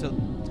last time, so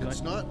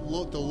It's not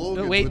the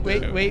Logan. No, wait.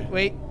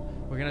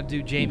 We're gonna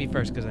do Jamie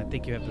first because I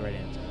think you have the right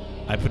answer.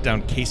 I put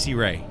down Casey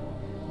Ray,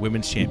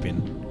 women's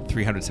champion,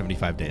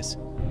 375 days.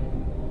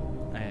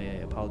 I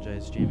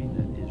apologize, Jamie.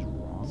 That is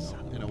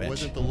wrong. And it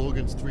wasn't the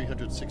Logan's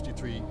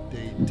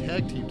 363-day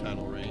tag team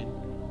title reign,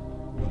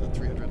 or the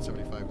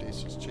 375 days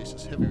since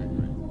Chase's heavyweight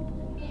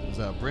reign. It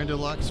was Brandon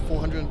Locke's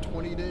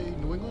 420-day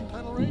New England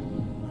title reign.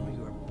 No,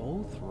 you are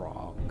both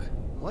wrong.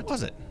 What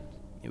was it?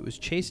 It was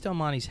Chase Del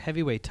Monte's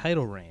heavyweight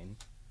title reign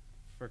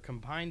for a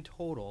combined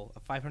total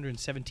of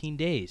 517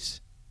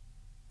 days.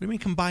 What do you mean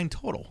combined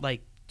total?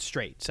 Like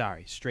straight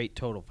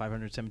total,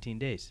 517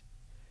 days.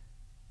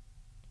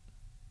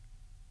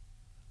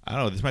 I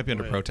don't know. This might be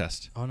under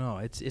protest. Oh no,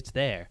 it's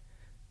there.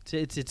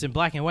 It's in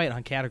black and white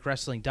on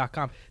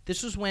chaoticwrestling.com.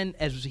 This was when,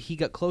 as he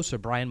got closer,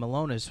 Brian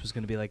Malonis was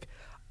going to be like,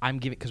 I'm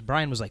giving, because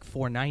Brian was like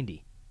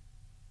 490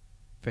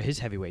 for his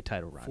heavyweight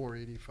title run.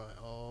 485.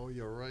 Oh,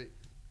 you're right.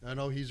 I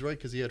know he's right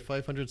because he had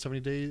 570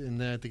 days, and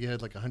then I think he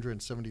had like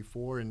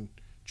 174, and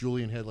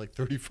Julian had like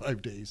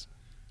 35 days.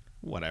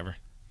 Whatever.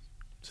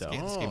 So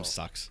this game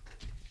sucks.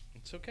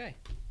 It's okay.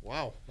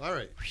 Wow. All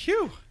right.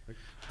 Phew.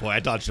 Boy, I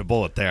dodged a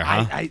bullet there,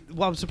 huh?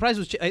 Well, I'm surprised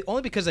it was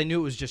only because I knew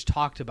it was just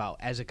talked about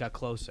as it got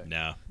closer.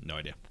 No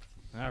idea.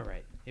 All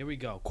right, here we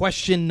go.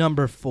 Question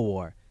number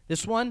 4.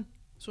 This one,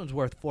 This one's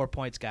worth 4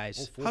 points,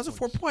 guys. How's it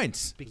 4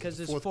 points? Because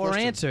there's fourth 4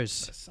 question.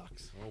 answers. That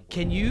sucks.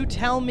 Can you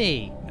tell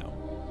me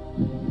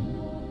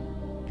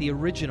No. the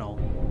original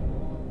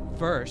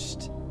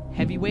first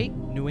heavyweight,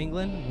 New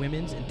England,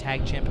 women's, and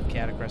tag champ of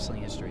Chaotic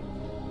Wrestling history?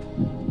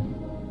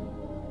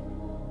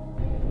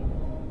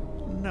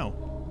 No.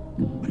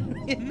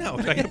 No.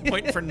 Do I get a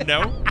point for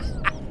no?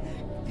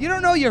 You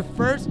don't know your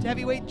first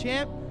heavyweight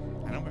champ?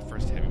 I know my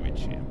first heavyweight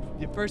champ.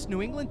 Your first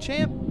New England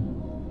champ?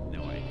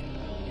 No idea.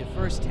 Your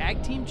first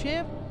tag team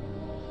champ?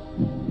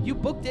 You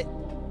booked it.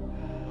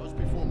 That was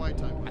before my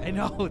time. I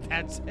know,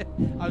 that's it.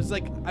 I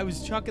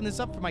was chalking this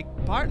up for my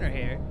partner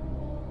here.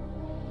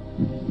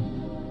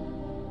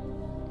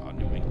 Oh,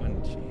 New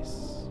England.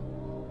 Jeez.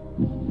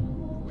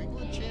 New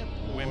England champ.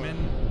 or- Women.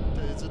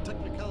 There's a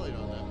technicality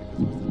on that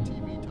because it was the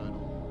TV title.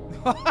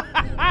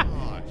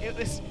 It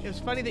was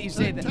funny that you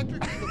say that.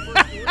 Technically, the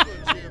first New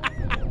England champ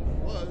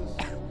was.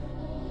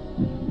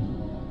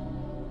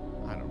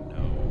 I don't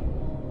know.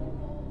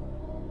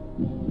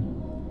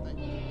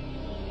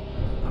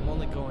 I'm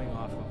only going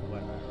off of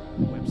what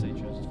our website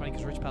shows. It's funny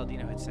because Rich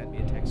Palladino had sent me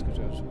a text because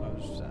I was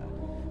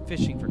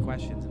fishing for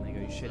questions, and they go,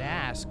 "You should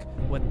ask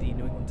what the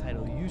New England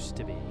title used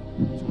to be." So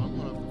I'm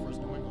going off the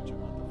first New England champ,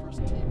 not the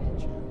first TV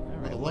champ.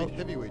 Or the light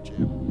heavyweight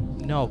champ.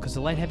 No, because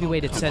the light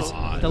heavyweight it come says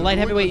on. the light New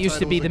heavyweight England used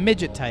to be title's the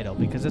midget title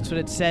because that's what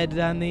it said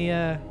on the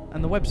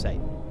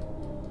website.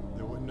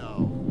 There were,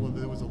 no. Well,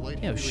 there was a light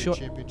Yeah, it was heavyweight short-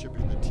 championship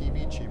and the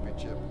TV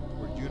championship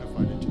were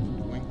unified into the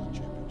New England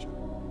championship.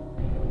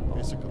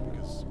 Basically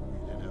because we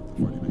didn't have the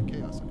Friday Night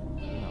Chaos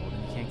anymore. No, well, then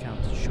you can't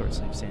count the short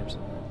sleeve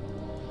Samson.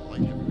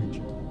 Light heavyweight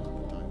champion at the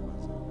time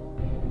was.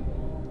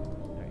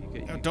 There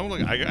you go. No, don't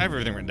look. I have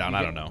everything written down.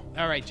 I don't know.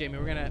 All right, Jamie,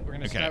 we're gonna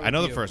Okay, start I know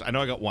with the you. first. I know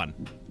I got one.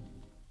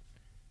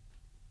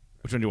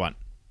 Which one do you want?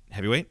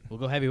 Heavyweight? We'll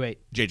go heavyweight.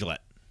 Jay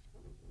Gillette.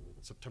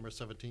 September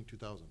 17,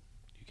 2000.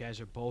 You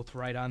guys are both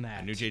right on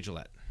that. I knew Jay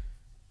Gillette.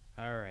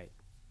 All right.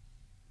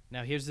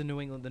 Now here's the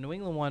New England. The New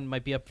England one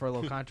might be up for a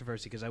little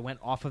controversy because I went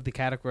off of the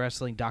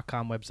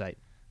ChaoticWrestling.com website.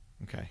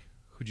 Okay.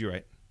 Who'd you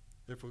write?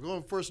 If we're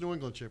going first New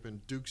England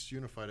champion, Dukes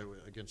unified it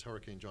against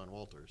Hurricane John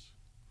Walters.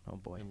 Oh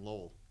boy. In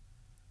Lowell.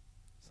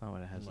 That's not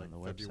what it has in, on the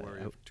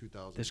February website. of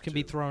 2000. This can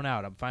be thrown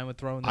out. I'm fine with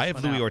throwing this I have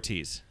one Louis out.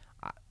 Ortiz.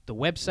 The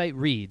website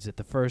reads that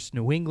the first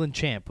New England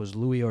champ was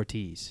Louis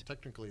Ortiz.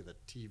 Technically the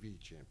TV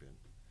champion.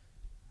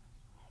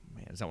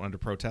 Man, is that one under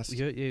protest?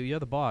 You're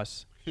the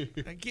boss.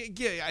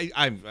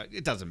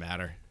 It doesn't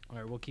matter. All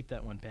right, we'll keep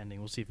that one pending.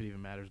 We'll see if it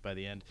even matters by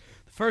the end.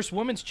 The first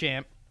women's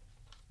champ.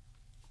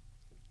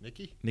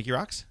 Nikki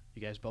Rocks?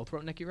 You guys both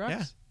wrote Nikki Rocks?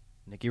 Yeah.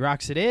 Nikki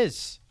Rocks it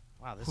is.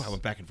 Wow, this I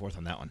went back and forth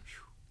on that one.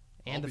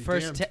 And I'll the be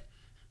first damned.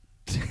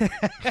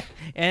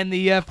 and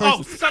the first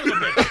Oh, son of a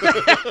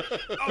bitch!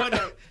 Oh,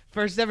 no.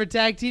 First ever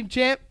tag team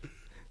champ.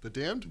 The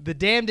Damned? The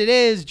Damned it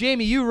is.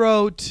 Jamie, you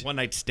wrote One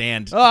Night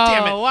Stand. Oh,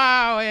 Damn it.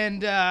 wow.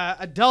 And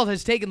Adult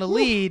has taken the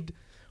lead.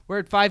 We're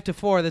at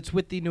 5-4. That's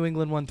with the New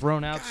England one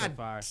thrown out so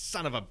far.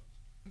 Son of a...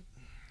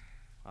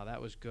 Oh,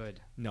 that was good.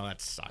 No, that I'm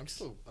sucks.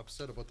 so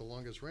upset about the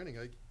longest reigning.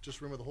 I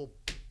just remember the whole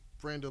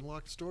Brandon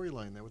Locke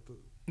storyline there with the.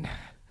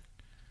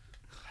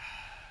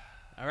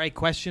 All right,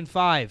 question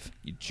 5.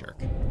 You jerk.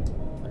 Be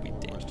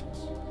damned.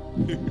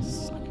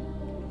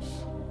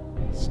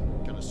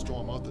 Gonna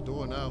storm out the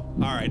door now.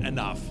 All right,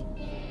 enough.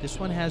 This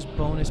one has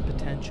bonus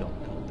potential.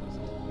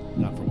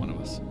 Not for one of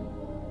us.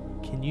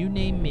 Can you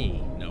name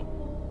me No.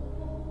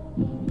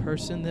 the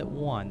person that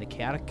won the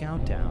Chaotic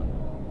Countdown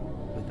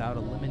without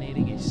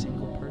eliminating a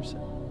single person?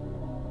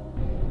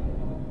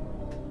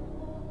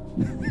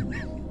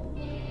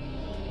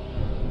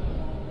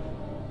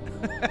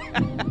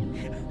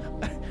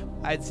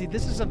 I'd see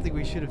this is something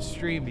we should have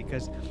streamed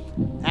because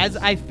as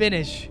I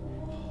finish,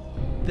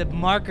 the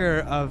marker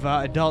of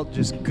Adult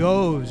just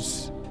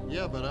goes.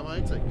 Yeah, but I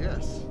might say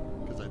yes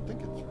because I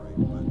think it's right.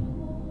 But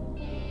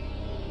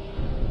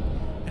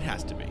It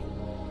has to be.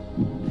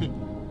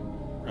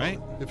 Right?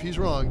 if he's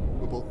wrong,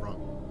 we're both wrong.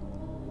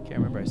 Can't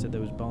remember. I said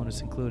there was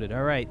bonus included.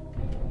 All right.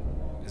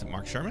 Is it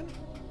Mark Sherman?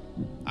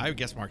 I would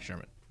guess Mark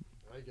Sherman.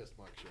 I guess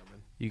Mark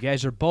Sherman. You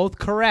guys are both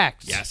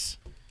correct. Yes.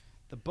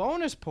 The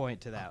bonus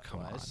point to that come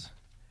was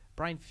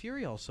Brian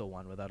Fury also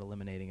won without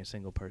eliminating a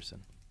single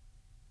person.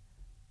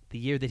 The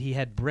year that he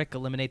had Brick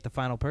eliminate the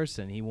final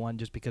person, he won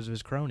just because of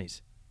his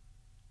cronies.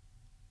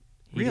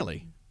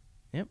 Really?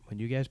 Yep. When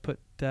you guys put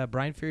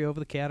Brian Fury over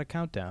the Chaotic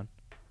Countdown.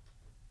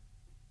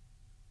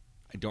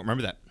 I don't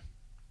remember that.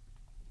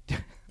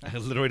 I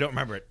literally don't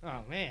remember it.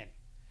 Oh, man.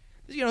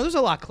 You know, this is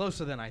a lot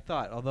closer than I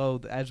thought, although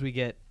as we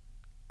get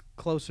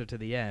closer to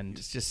the end.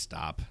 Just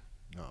stop.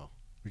 No.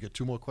 We get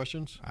 2 more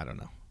questions? I don't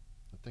know.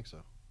 I think so.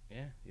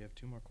 Yeah, you have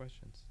 2 more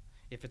questions.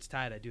 If it's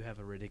tied, I do have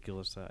a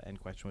ridiculous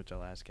end question, which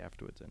I'll ask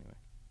afterwards anyway.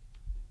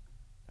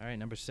 All right,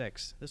 number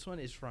 6. This one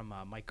is from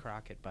Mike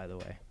Crockett, by the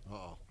way.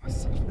 Uh-oh.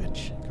 Son of a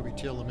bitch. Could be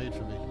tailor-made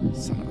for me.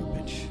 Son of a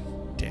bitch.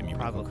 Damn you,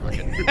 Michael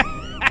Probably.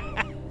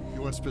 Crockett.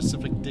 You want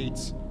specific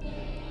dates?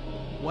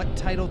 What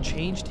title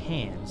changed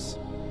hands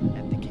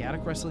at the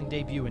Chaotic Wrestling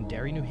debut in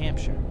Derry, New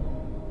Hampshire?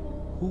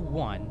 Who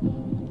won?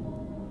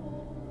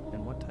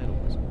 And what title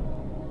was it?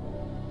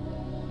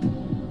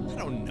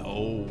 don't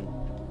know.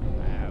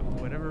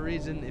 For whatever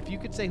reason, if you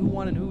could say who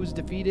won and who was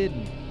defeated,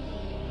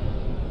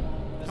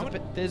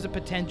 there's a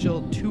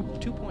potential two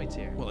points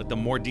here. Well, the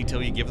more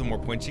detail you give, the more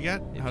points you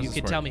get. If you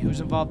could tell me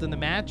who's involved in the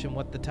match and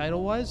what the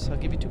title was, I'll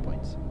give you 2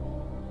 points.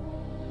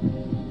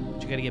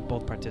 But you got to get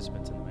both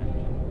participants in the match.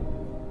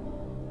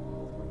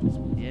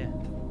 Yeah,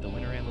 the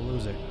winner and the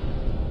loser.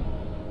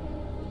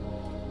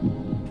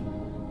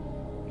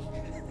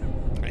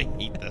 I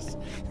hate this.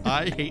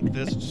 I hate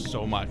this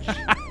so much.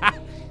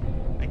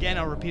 Again,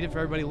 I'll repeat it for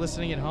everybody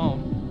listening at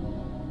home.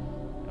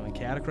 When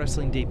Chaotic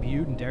Wrestling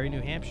debuted in Derry,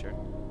 New Hampshire,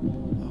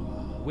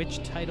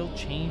 which title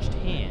changed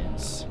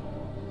hands?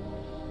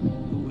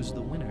 Who was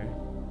the winner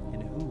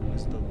and who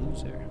was the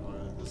loser?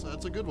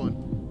 That's a good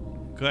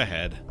one. Go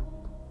ahead.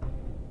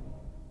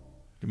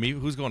 Me,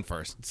 who's going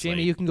first?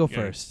 Jamie, you can go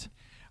first.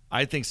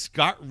 I think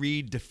Scott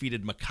Reed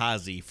defeated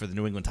Makazi for the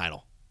New England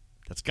title.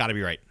 That's got to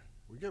be right.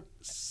 We get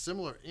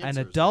similar answers.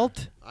 An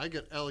adult? I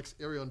get Alex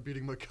Arion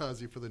beating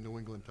Makazi for the New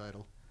England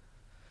title.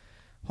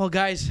 Well,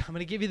 guys, I'm going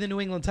to give you the New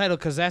England title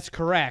because that's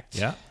correct.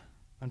 Yeah.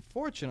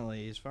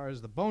 Unfortunately, as far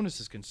as the bonus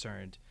is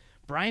concerned,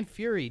 Brian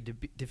Fury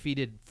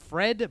defeated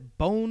Fred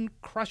Bone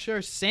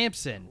Crusher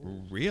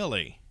Sampson.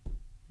 Really?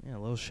 Yeah, a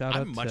little shout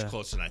out. I'm much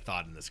closer than I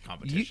thought in this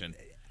competition.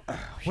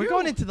 We're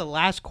going into the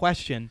last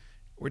question.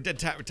 We're we're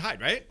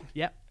tied, right?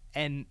 Yep.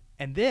 And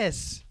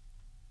this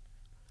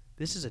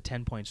is a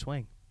 10-point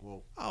swing.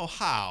 Whoa. Oh,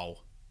 how?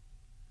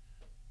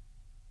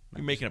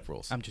 You're making up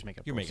rules. I'm just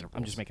making up You're rules. making up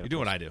rules. I'm just making up You're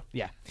doing rules. what I do.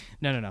 Yeah.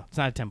 No. It's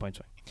not a 10-point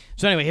swing.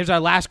 So anyway, here's our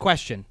last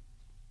question.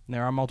 And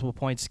there are multiple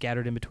points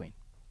scattered in between.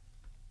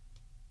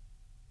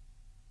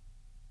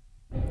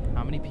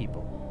 How many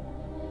people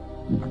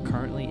are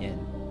currently in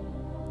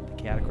the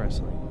Chaotic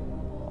Wrestling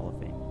Hall of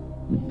Fame?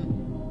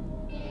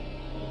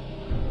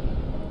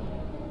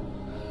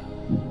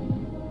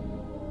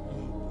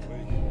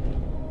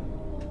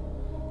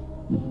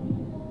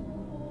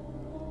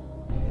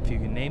 If you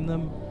can name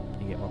them,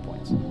 you get more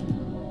points.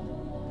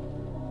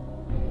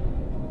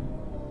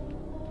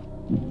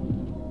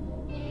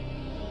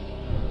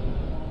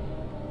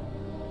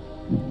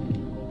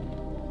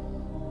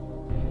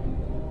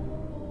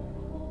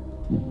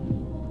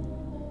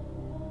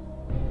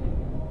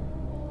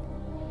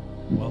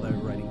 While they're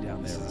writing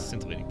down This their is the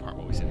scintillating part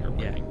while we sit here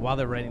waiting. while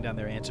they're writing down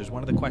their answers,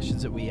 one of the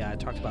questions that we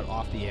talked about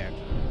off the air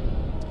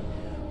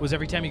was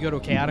every time you go to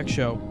a Chaotic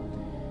show,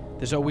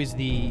 there's always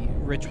the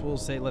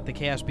rituals, say, let the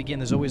chaos begin.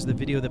 There's always the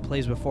video that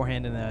plays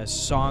beforehand and a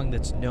song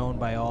that's known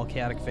by all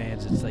Chaotic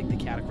fans. It's like the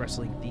Chaotic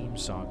Wrestling theme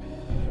song.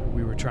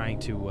 We were trying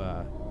to,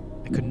 I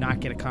could not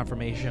get a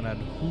confirmation on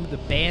who the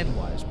band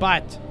was,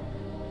 but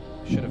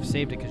should have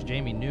saved it because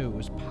Jamie knew it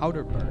was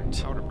Powder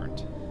Burnt. Powder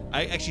Burnt.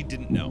 I actually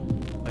didn't know.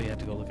 Oh, you had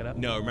to go look it up?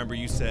 No, remember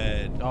you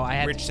said,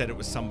 Rich said it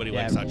was somebody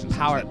like such and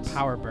such.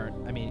 Power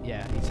Burnt. I mean,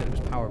 yeah, he said it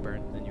was Power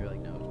Burnt, and then you were like,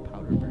 no, it was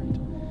Powder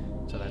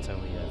Burnt. So that's how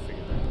we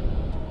figured that out.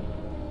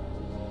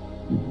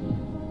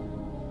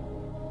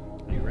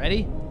 Are you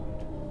ready?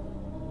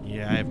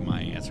 Yeah, I have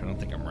my answer. I don't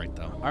think I'm right,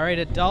 though. All right,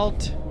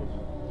 adult.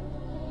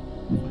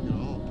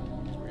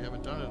 We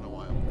haven't done it in a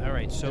while. All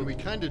right, so and we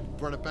kind of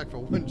brought it back for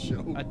one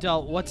show.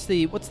 Adult, what's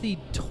the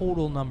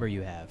total number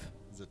you have?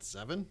 Is it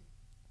 7?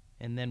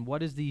 And then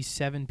what is the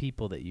 7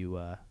 people that you We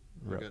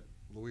wrote? got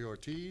Louis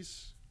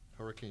Ortiz,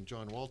 Hurricane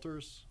John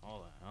Walters.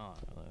 Hold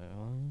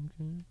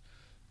on.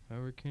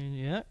 Hurricane,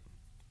 yeah.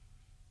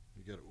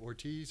 You got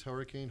Ortiz,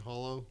 Hurricane,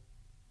 Hollow,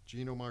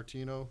 Gino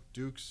Martino,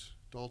 Dukes,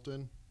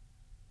 Dalton,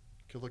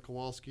 Killer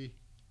Kowalski,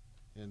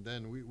 and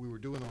then we were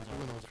doing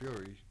those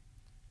Fury,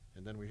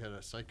 and then we had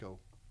a Psycho.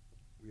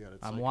 We had a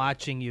I'm Psycho.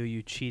 watching you,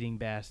 you cheating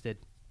bastard.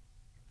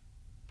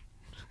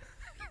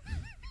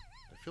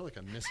 I feel like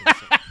I'm missing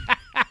something.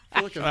 I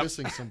feel like I'm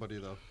missing somebody,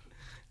 though.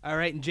 All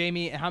right, and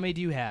Jamie, how many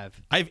do you have?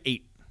 I have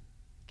 8.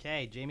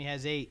 Okay, Jamie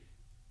has 8.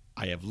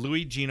 I have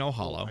Louis Gino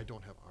Hollow. I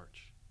don't have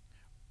Arch.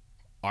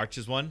 Arch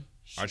is one.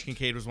 Shit. Arch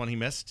Kincaid was one he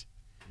missed.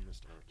 I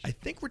missed Arch. I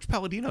think Rich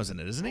Palladino's in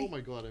it, isn't he? Oh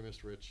my God, I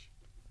missed Rich.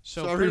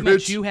 So Sorry, pretty Rich.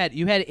 much you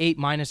had 8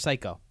 minus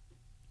Psycho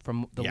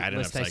from the Yeah, I didn't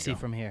list have I see Psycho.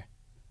 from here.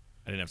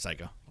 I didn't have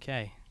Psycho.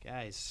 Okay,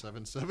 guys.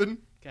 7-7.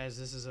 Guys,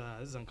 this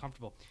is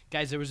uncomfortable.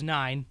 Guys, there was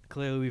 9.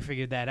 Clearly, we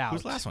figured that out.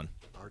 Who's the last one?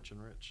 Arch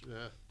and Rich.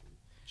 Yeah.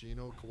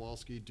 Gino,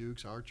 Kowalski,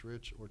 Dukes, Arch,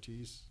 Rich,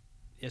 Ortiz.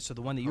 Yeah, so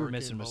the one that you were Hurricane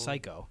missing was Hollow.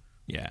 Psycho,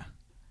 Yeah.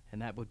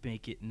 and that would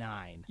make it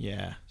 9.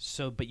 Yeah.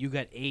 So, but you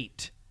got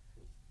 8.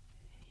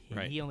 And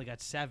Right. he only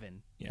got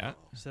 7. Yeah.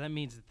 So that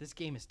means that this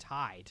game is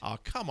tied. Oh,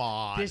 come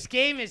on. This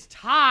game is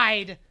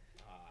tied.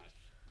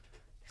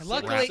 And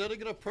luckily,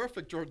 Setting it up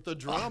perfect, the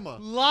drama.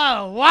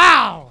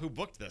 wow. Who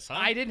booked this, huh?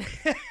 I didn't.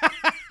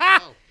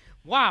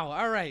 Wow.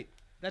 All right.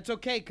 That's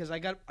okay because I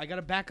got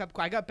a backup.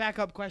 I got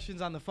backup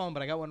questions on the phone,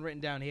 but I got one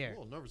written down here. I'm a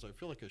little nervous. I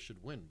feel like I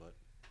should win, but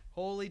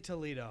Holy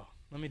Toledo.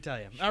 Let me tell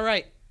you. All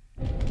right.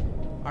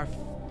 Our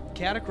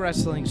Chaotic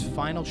Wrestling's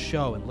final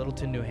show in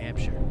Littleton, New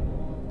Hampshire.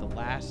 The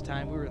last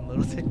time we were in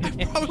Littleton, New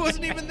Hampshire. Probably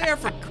wasn't even there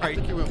for I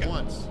think you went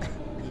once.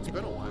 It's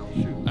been a while.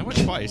 Shoot. I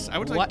went twice. I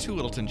went to like What? 2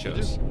 Littleton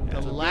shows. The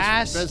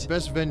last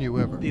best venue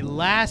ever. The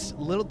last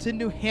Littleton,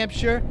 New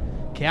Hampshire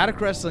Chaotic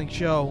Wrestling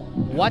Show.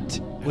 What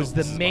was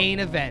the main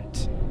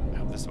event?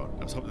 I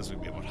was hoping this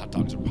would be about hot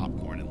dogs or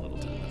popcorn in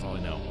Littleton. That's all I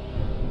know.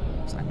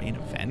 It's the main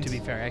event. To be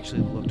fair, I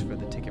actually looked for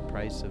the ticket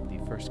price of the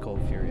first Cold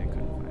Fury. I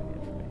couldn't find the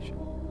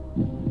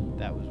information.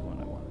 That was one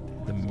I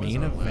wanted. The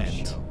main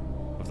event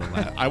of the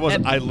last.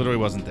 I literally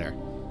wasn't there.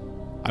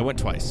 I went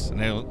twice,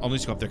 and I only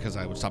just go up there because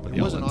I was stopping at the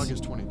It was in Outlets.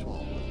 August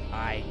 2012.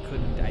 I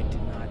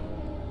did not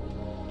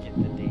get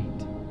the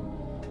date.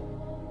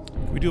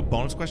 Can we do a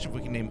bonus question if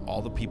we can name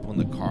all the people in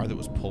the car that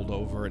was pulled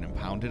over and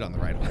impounded on the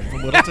ride home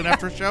from Littleton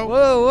after a show?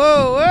 Whoa,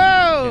 whoa,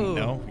 whoa!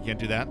 No, we can't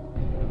do that.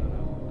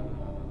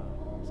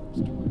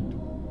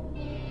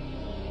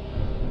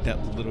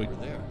 That literally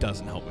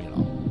doesn't help me at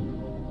all.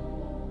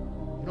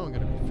 You know I'm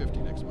going to be 50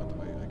 next month.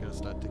 I got to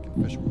start taking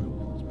fish oil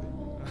pills,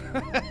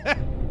 right?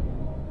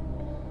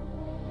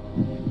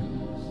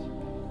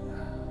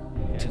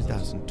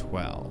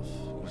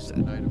 2012. Was it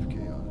Night of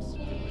Chaos?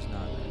 It was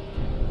not.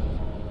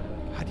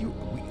 How do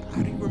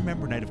you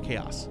remember Night of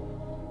Chaos?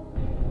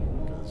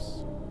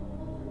 Because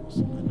it was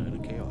the Night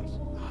of Chaos.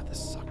 Ah, this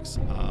sucks.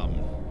 It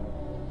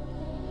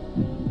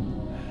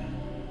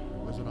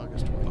was in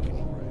August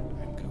 2012,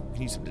 right? We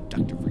need some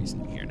deductive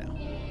reasoning here now.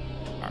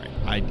 All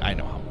right, I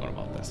know how I'm going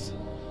about this.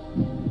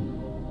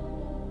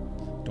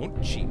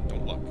 Don't cheat.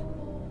 Don't look.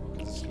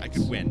 'Cause I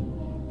could win,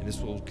 and this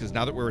will. Because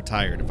now that we're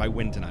retired, if I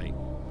win tonight,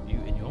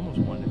 You almost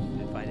wondered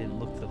if I didn't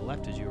look to the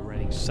left as you were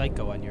writing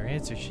psycho on your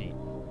answer sheet.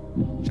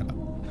 Shut up.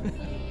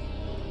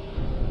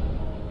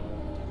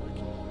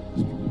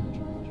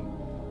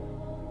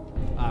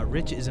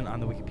 Rich isn't on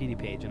the Wikipedia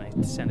page, and I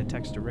sent a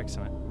text to Rich,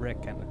 and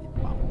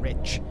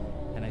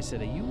I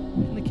said, "Are you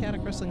in the Chaotic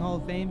Wrestling Hall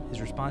of Fame?"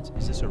 His response: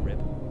 "Is this a rib?"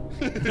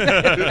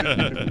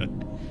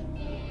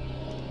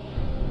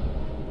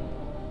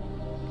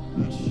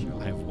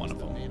 I have one of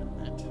them.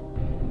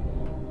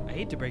 I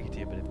hate to break it to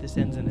you, but if this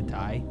ends in a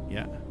tie,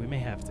 Yeah. we may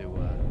have to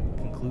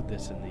conclude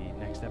this in the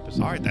next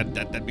episode. All right,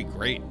 that'd be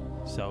great.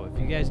 So if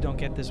you guys don't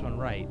get this one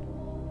right,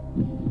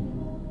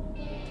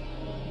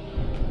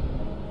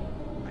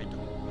 I don't.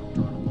 I'm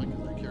drawing a blank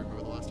because I can't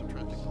remember the last time. I'm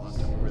trying to think the last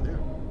time we were there.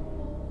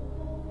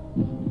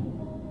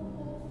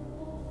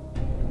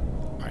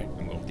 All right,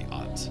 I'm going with the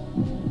odds.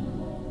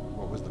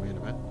 What was the main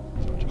event?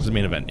 It was the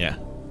main event, yeah.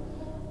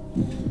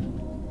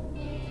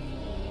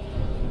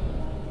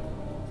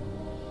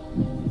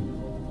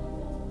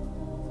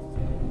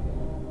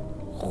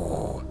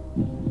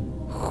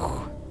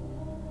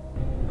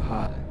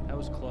 that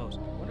was close.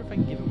 I wonder if I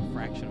can give him a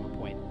fraction of a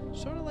point.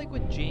 Sort of like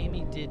what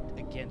Jamie did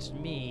against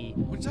me.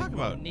 What are you talking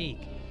about?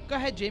 Monique. Go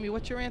ahead, Jamie.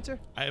 What's your answer?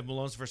 I have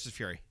Malone's versus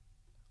Fury.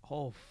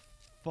 Oh,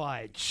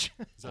 fudge.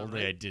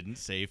 Only I didn't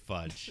say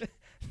fudge.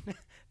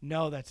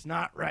 No, that's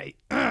not right.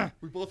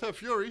 We both have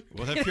Fury. We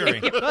both have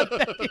Fury.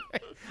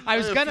 I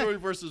was have gonna Fury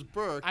versus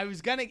Burke.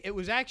 It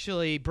was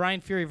actually Brian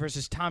Fury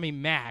versus Tommy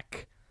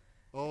Mack.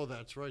 Oh,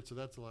 that's right. So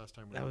that's the last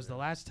time we That were was the there.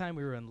 last time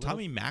we were in.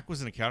 Tommy Mack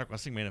was in a Chaotic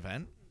Wrestling main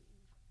event?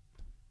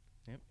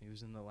 Yep, he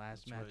was in the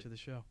last match right. of the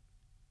show.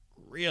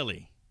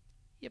 Really?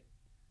 Yep.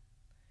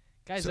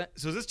 Guys,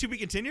 So is this to be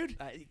continued?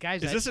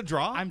 guys, Is this a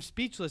draw? I'm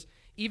speechless.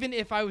 Even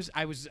if I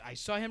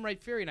saw him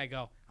write Fury, and I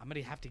go, I'm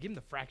gonna have to give him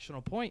the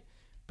fractional point.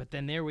 But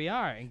then there we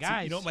are, and guys,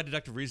 See, you know what my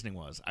deductive reasoning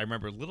was? I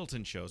remember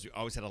Littleton shows, you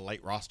always had a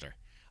light roster.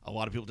 A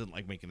lot of people didn't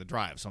like making the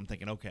drive, so I'm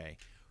thinking, okay,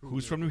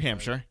 who's from New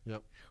Hampshire?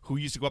 Yep. Who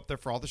used to go up there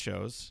for all the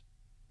shows?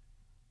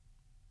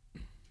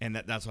 And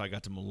that's how I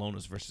got to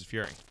Malone's versus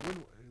Fury.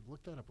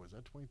 Look that up. Was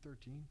that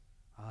 2013?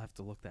 I'll have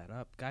to look that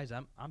up, guys.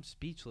 I'm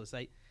speechless.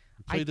 I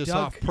played this dug-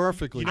 off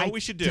perfectly. You know what we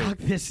should do? Dug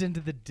this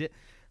into the.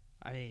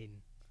 I mean,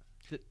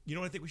 You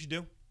know what I think we should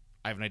do?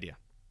 I have an idea.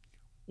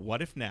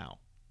 What if now,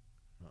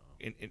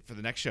 for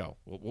the next show,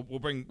 we'll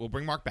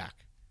bring Mark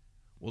back.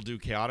 We'll do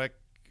Chaotic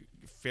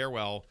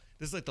Farewell.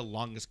 This is like the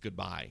longest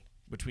goodbye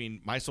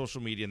between my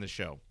social media and the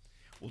show.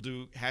 We'll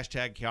do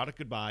hashtag Chaotic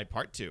Goodbye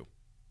Part 2.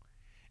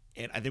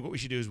 And I think what we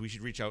should do is we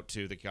should reach out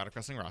to the Chaotic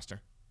Wrestling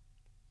roster,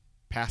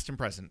 past and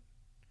present,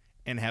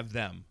 and have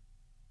them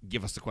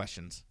give us the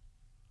questions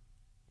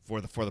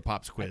for the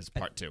Pops Quiz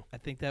Part 2. I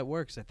think that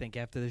works. I think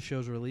after the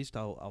show's released,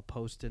 I'll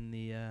post in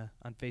the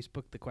on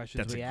Facebook the questions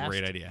That's we a asked.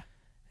 great idea.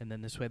 And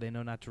then this way they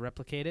know not to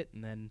replicate it.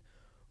 And then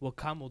we'll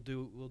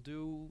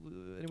do.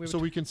 Anyway, So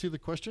we can see the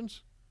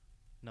questions?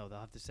 No, they'll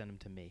have to send them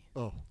to me.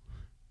 Oh.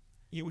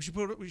 Yeah, we should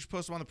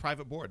post them on the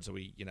private board so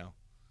we,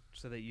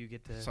 so that you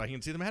get to. so I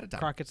can see them ahead of time.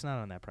 Crockett's not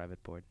on that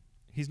private board.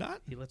 He's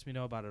not? He lets me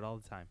know about it all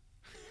the time.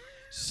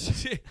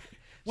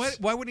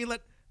 Why wouldn't he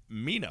let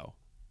me know?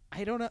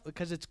 I don't know,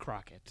 because it's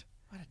Crockett.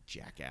 What a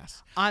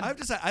jackass! On- I've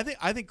decided.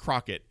 I think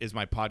Crockett is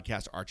my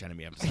podcast arch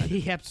enemy. I've decided.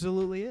 He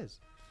absolutely is.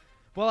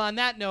 Well, on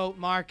that note,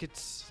 Mark,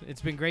 it's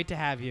been great to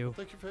have you.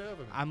 Thank you for having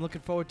me. I'm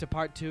looking forward to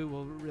Part 2.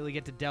 We'll really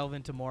get to delve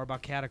into more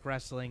about Chaotic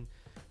Wrestling.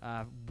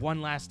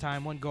 One last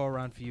time, one go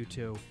around for you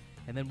two.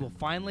 And then we'll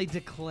finally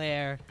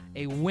declare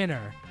a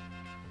winner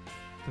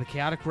for the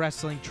Chaotic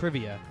Wrestling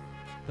Trivia.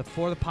 The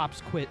For the Pops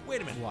Quit.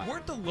 Wait a minute. What?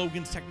 Weren't the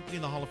Logans technically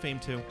in the Hall of Fame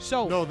too?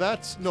 So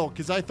No,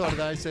 because I thought of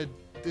that. I said,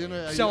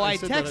 So I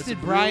said that, I texted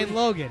said, Brian really?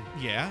 Logan.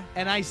 Yeah.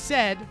 And I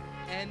said,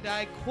 And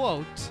I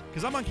quote,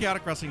 because I'm on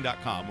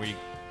chaoticwrestling.com, where you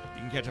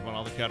can catch up on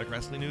all the Chaotic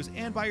Wrestling news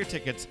and buy your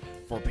tickets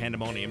for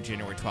Pandemonium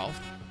January 12th.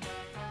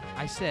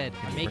 I said,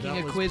 I'm making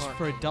a quiz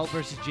for Adult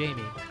versus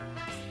Jamie.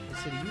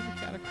 I said, are you in the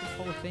Chaotic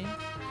Hall of Fame?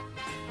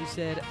 He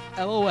said,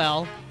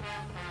 LOL.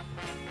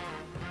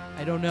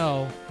 I don't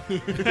know.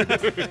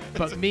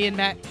 But me and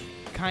Matt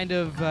kind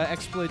of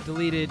exploit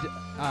deleted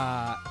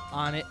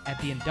on it at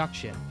the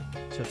induction.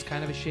 So it's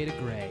kind of a shade of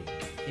gray.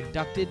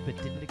 Inducted, but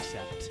didn't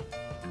accept.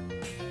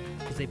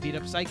 Because they beat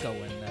up Psycho.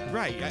 And,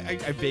 right.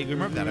 I vaguely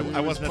remember that. I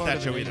wasn't at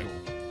that show either.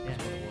 Yeah.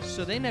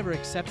 So they never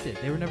accepted.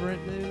 They were never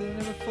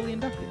fully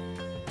inducted.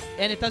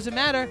 And it doesn't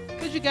matter,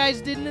 because you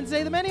guys didn't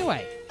say them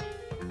anyway.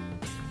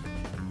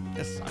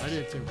 Yes, I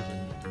didn't say it was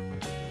in.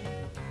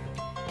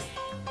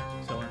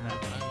 So in that,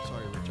 I'm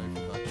sorry, Rich, I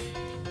forgot.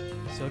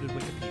 So did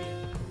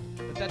Wikipedia.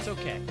 But that's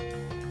okay.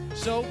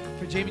 So,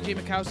 for Jamie J.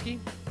 Mikowski,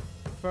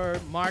 for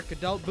Mark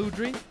Adult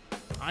Boudry,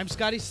 I'm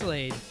Scotty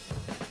Slade.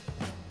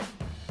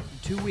 In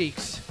 2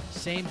 weeks,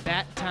 same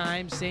bat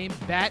time, same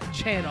bat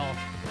channel.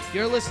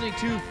 You're listening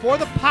to For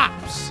the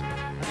Pops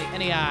on the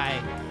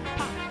NEI